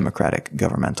to democratic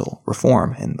governmental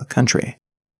reform in the country.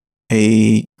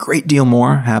 A great deal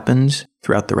more happened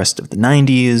throughout the rest of the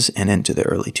 90s and into the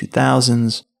early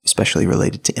 2000s, especially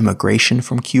related to immigration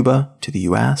from Cuba to the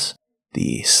U.S.,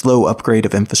 the slow upgrade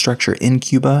of infrastructure in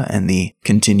Cuba, and the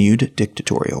continued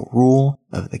dictatorial rule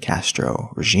of the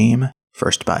Castro regime,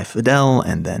 first by Fidel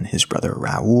and then his brother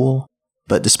Raúl.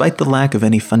 But despite the lack of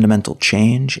any fundamental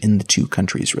change in the two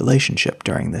countries' relationship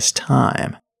during this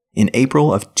time, in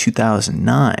April of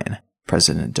 2009,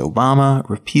 President Obama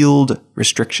repealed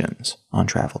restrictions on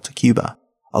travel to Cuba,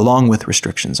 along with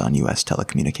restrictions on U.S.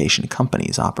 telecommunication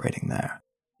companies operating there.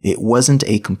 It wasn't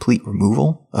a complete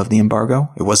removal of the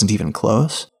embargo, it wasn't even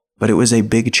close, but it was a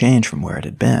big change from where it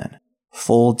had been.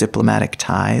 Full diplomatic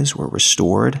ties were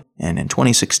restored, and in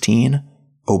 2016,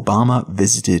 Obama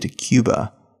visited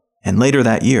Cuba, and later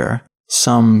that year,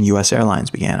 some U.S. airlines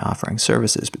began offering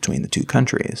services between the two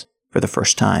countries for the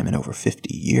first time in over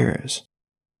 50 years.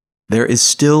 There is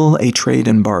still a trade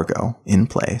embargo in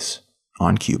place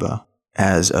on Cuba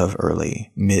as of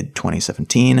early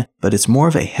mid-2017, but it's more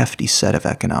of a hefty set of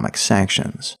economic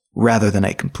sanctions rather than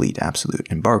a complete absolute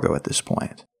embargo at this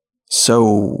point.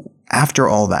 So, after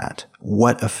all that,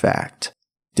 what effect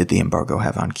did the embargo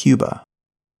have on Cuba?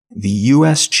 The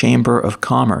U.S. Chamber of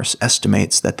Commerce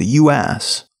estimates that the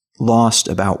U.S. lost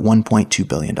about $1.2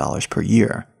 billion per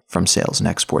year from sales and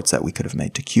exports that we could have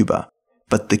made to Cuba.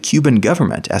 But the Cuban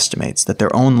government estimates that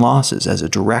their own losses as a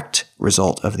direct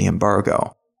result of the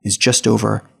embargo is just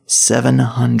over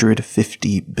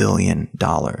 $750 billion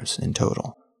in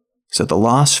total. So the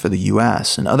loss for the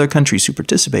U.S. and other countries who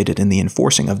participated in the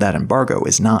enforcing of that embargo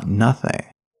is not nothing.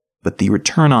 But the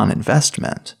return on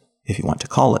investment, if you want to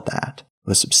call it that,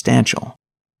 was substantial.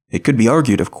 It could be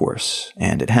argued, of course,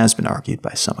 and it has been argued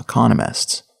by some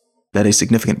economists, that a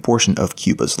significant portion of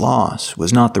Cuba's loss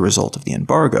was not the result of the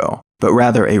embargo, but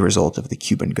rather a result of the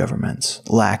Cuban government's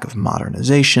lack of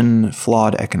modernization,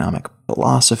 flawed economic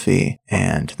philosophy,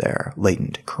 and their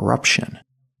latent corruption.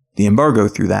 The embargo,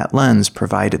 through that lens,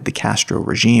 provided the Castro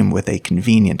regime with a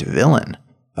convenient villain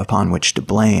upon which to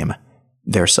blame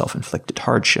their self-inflicted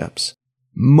hardships.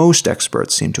 Most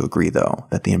experts seem to agree, though,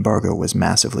 that the embargo was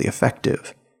massively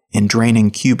effective in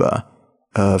draining Cuba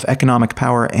of economic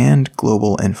power and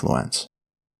global influence.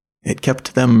 It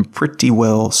kept them pretty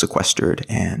well sequestered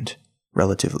and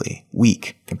relatively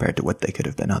weak compared to what they could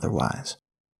have been otherwise.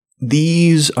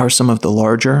 These are some of the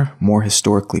larger, more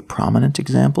historically prominent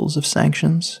examples of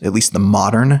sanctions, at least the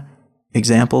modern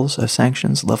examples of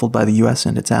sanctions leveled by the U.S.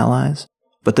 and its allies.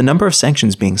 But the number of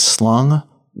sanctions being slung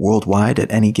worldwide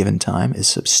at any given time is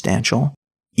substantial,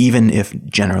 even if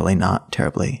generally not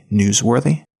terribly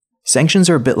newsworthy. Sanctions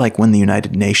are a bit like when the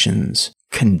United Nations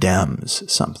condemns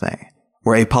something,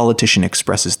 where a politician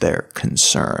expresses their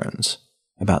concerns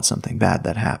about something bad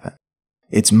that happened.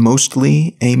 It's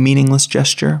mostly a meaningless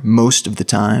gesture most of the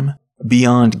time,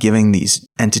 beyond giving these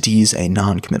entities a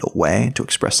non-committal way to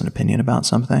express an opinion about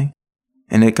something.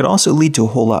 And it could also lead to a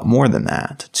whole lot more than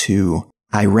that, to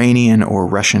Iranian or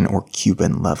Russian or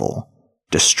Cuban level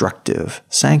destructive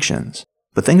sanctions.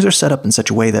 But things are set up in such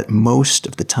a way that most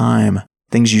of the time,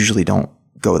 things usually don't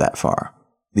go that far.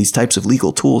 These types of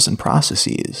legal tools and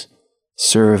processes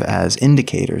serve as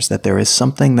indicators that there is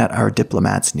something that our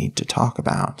diplomats need to talk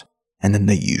about. And then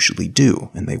they usually do,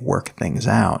 and they work things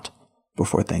out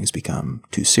before things become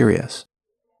too serious.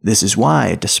 This is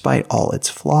why, despite all its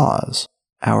flaws,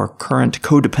 our current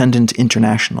codependent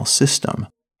international system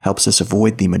helps us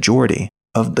avoid the majority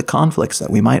of the conflicts that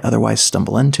we might otherwise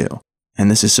stumble into. And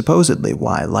this is supposedly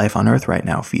why life on Earth right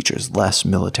now features less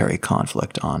military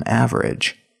conflict on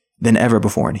average than ever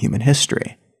before in human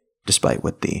history, despite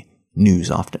what the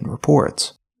news often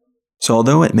reports. So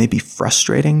although it may be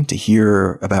frustrating to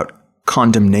hear about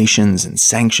condemnations and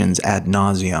sanctions ad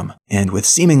nauseum, and with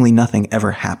seemingly nothing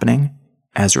ever happening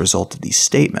as a result of these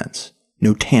statements,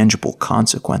 no tangible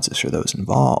consequences for those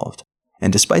involved,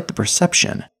 and despite the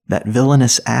perception that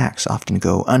villainous acts often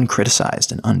go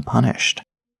uncriticized and unpunished,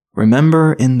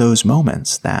 remember in those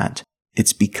moments that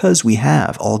it's because we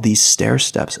have all these stair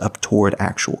steps up toward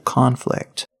actual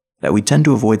conflict that we tend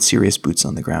to avoid serious boots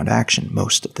on the ground action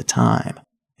most of the time,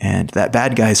 and that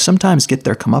bad guys sometimes get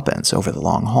their comeuppance over the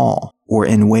long haul, or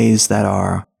in ways that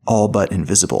are all but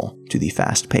invisible to the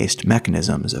fast-paced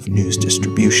mechanisms of news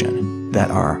distribution that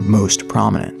are most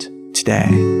prominent today.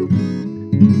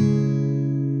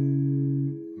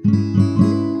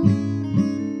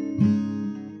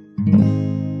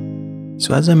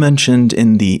 So as I mentioned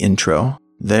in the intro,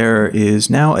 there is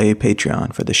now a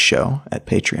Patreon for the show at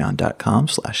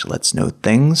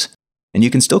patreon.com/letsknowthings. And you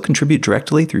can still contribute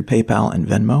directly through PayPal and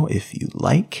Venmo if you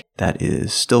like. That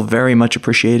is still very much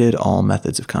appreciated. All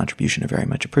methods of contribution are very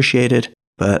much appreciated.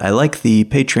 But I like the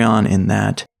Patreon in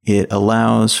that it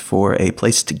allows for a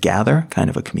place to gather, kind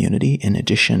of a community, in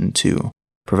addition to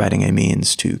providing a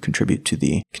means to contribute to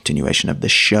the continuation of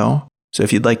this show. So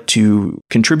if you'd like to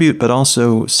contribute, but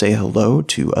also say hello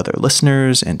to other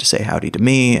listeners and to say howdy to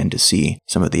me and to see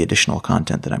some of the additional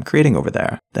content that I'm creating over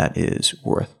there, that is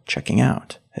worth checking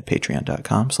out at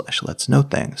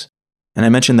patreon.com/letsknowthings. And I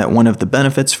mentioned that one of the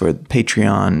benefits for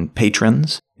Patreon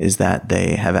patrons is that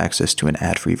they have access to an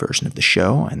ad-free version of the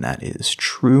show, and that is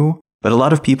true. But a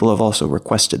lot of people have also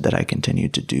requested that I continue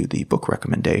to do the book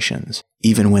recommendations,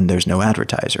 even when there's no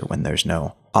advertiser, when there's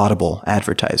no audible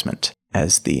advertisement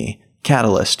as the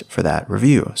catalyst for that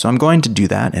review. So I'm going to do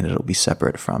that, and it'll be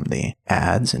separate from the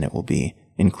ads, and it will be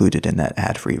included in that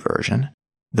ad-free version.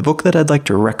 The book that I'd like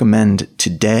to recommend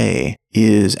today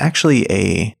is actually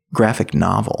a graphic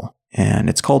novel, and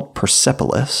it's called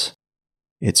Persepolis.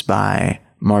 It's by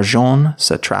Marjane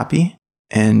Satrapi,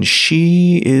 and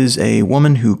she is a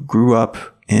woman who grew up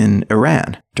in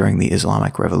Iran during the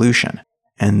Islamic Revolution.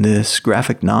 And this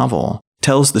graphic novel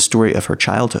tells the story of her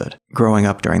childhood, growing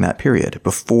up during that period,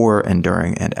 before and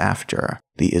during and after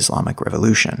the Islamic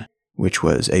Revolution, which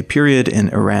was a period in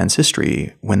Iran's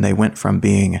history when they went from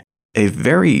being a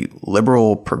very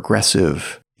liberal,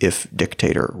 progressive, if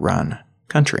dictator-run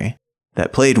country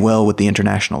that played well with the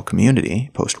international community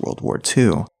post-World War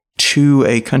II, to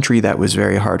a country that was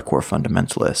very hardcore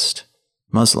fundamentalist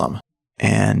Muslim.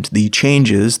 And the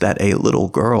changes that a little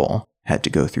girl had to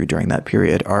go through during that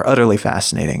period are utterly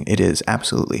fascinating. It is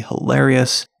absolutely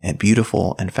hilarious and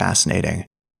beautiful and fascinating.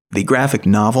 The graphic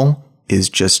novel is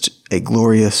just a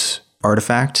glorious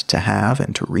artifact to have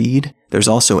and to read. There's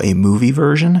also a movie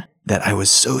version that I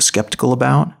was so skeptical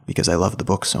about because I love the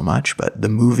book so much, but the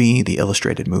movie, the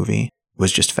illustrated movie,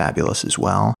 was just fabulous as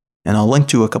well. And I'll link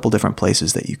to a couple different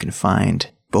places that you can find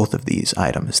both of these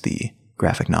items, the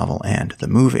graphic novel and the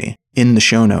movie, in the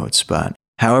show notes. But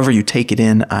however you take it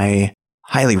in, I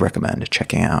highly recommend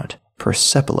checking out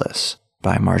Persepolis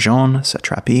by Marjane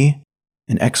Satrapi.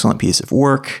 An excellent piece of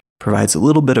work, provides a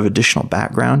little bit of additional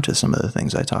background to some of the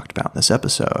things I talked about in this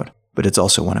episode, but it's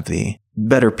also one of the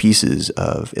better pieces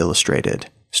of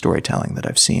illustrated storytelling that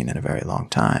I've seen in a very long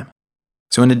time.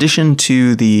 So in addition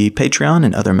to the Patreon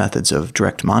and other methods of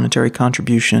direct monetary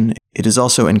contribution, it is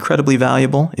also incredibly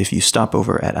valuable if you stop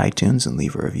over at iTunes and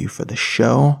leave a review for the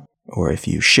show, or if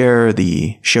you share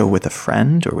the show with a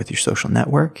friend or with your social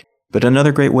network. But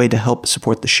another great way to help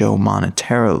support the show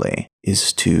monetarily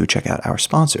is to check out our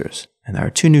sponsors. And there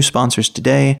are two new sponsors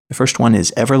today. The first one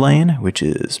is Everlane, which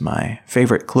is my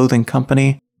favorite clothing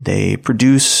company. They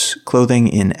produce clothing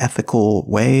in ethical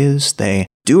ways. They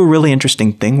do a really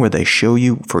interesting thing where they show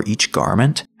you for each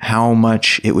garment how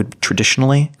much it would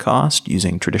traditionally cost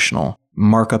using traditional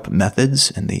markup methods.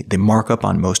 And the markup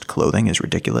on most clothing is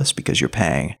ridiculous because you're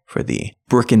paying for the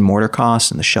brick and mortar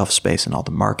costs and the shelf space and all the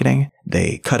marketing.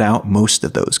 They cut out most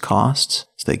of those costs.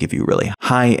 So they give you really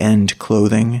high-end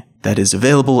clothing that is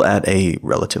available at a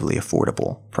relatively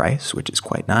affordable price, which is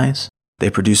quite nice. They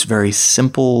produce very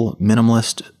simple,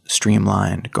 minimalist,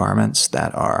 streamlined garments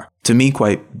that are, to me,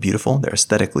 quite beautiful. They're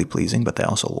aesthetically pleasing, but they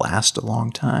also last a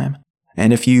long time.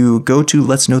 And if you go to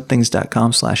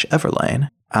letsknowthings.com/Everlane,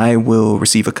 I will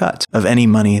receive a cut of any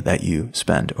money that you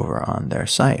spend over on their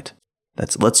site.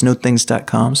 That's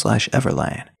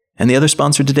letsknowthings.com/Everlane. And the other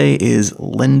sponsor today is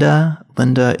Lynda.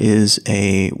 Lynda is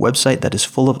a website that is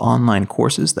full of online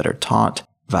courses that are taught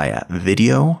via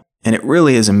video. And it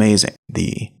really is amazing,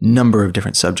 the number of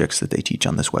different subjects that they teach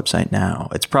on this website now.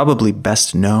 It's probably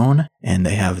best known, and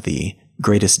they have the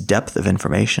greatest depth of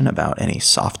information about any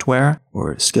software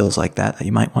or skills like that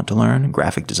you might want to learn,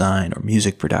 graphic design or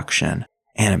music production,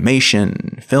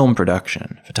 animation, film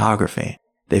production, photography.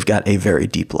 They've got a very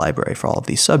deep library for all of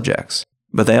these subjects.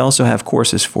 But they also have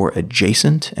courses for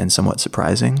adjacent and somewhat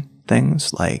surprising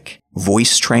things like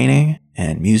voice training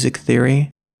and music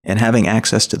theory. And having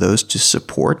access to those to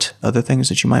support other things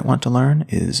that you might want to learn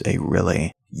is a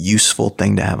really useful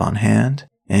thing to have on hand.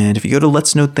 And if you go to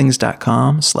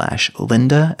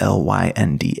letsknowthings.com/Lynda,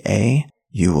 Lynda,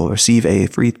 you will receive a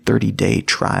free 30-day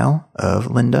trial of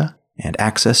Lynda and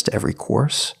access to every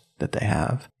course that they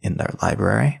have in their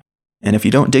library. And if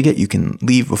you don't dig it, you can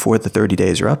leave before the 30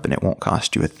 days are up and it won't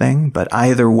cost you a thing. But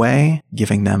either way,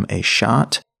 giving them a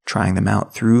shot, trying them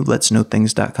out through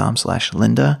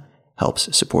letsknowthings.com/Lynda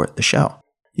helps support the show.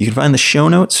 You can find the show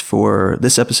notes for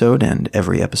this episode and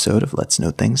every episode of Let's Know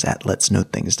Things at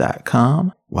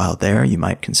letsknowthings.com. While there, you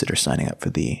might consider signing up for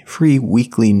the free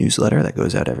weekly newsletter that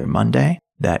goes out every Monday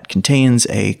that contains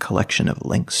a collection of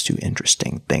links to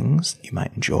interesting things that you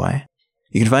might enjoy.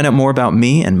 You can find out more about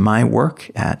me and my work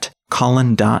at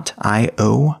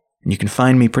Colin.io. And you can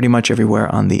find me pretty much everywhere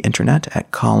on the internet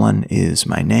at Colin is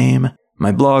my name.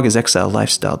 My blog is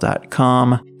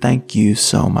exilelifestyle.com. Thank you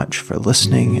so much for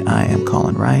listening. I am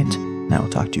Colin Wright, and I will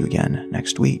talk to you again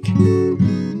next week.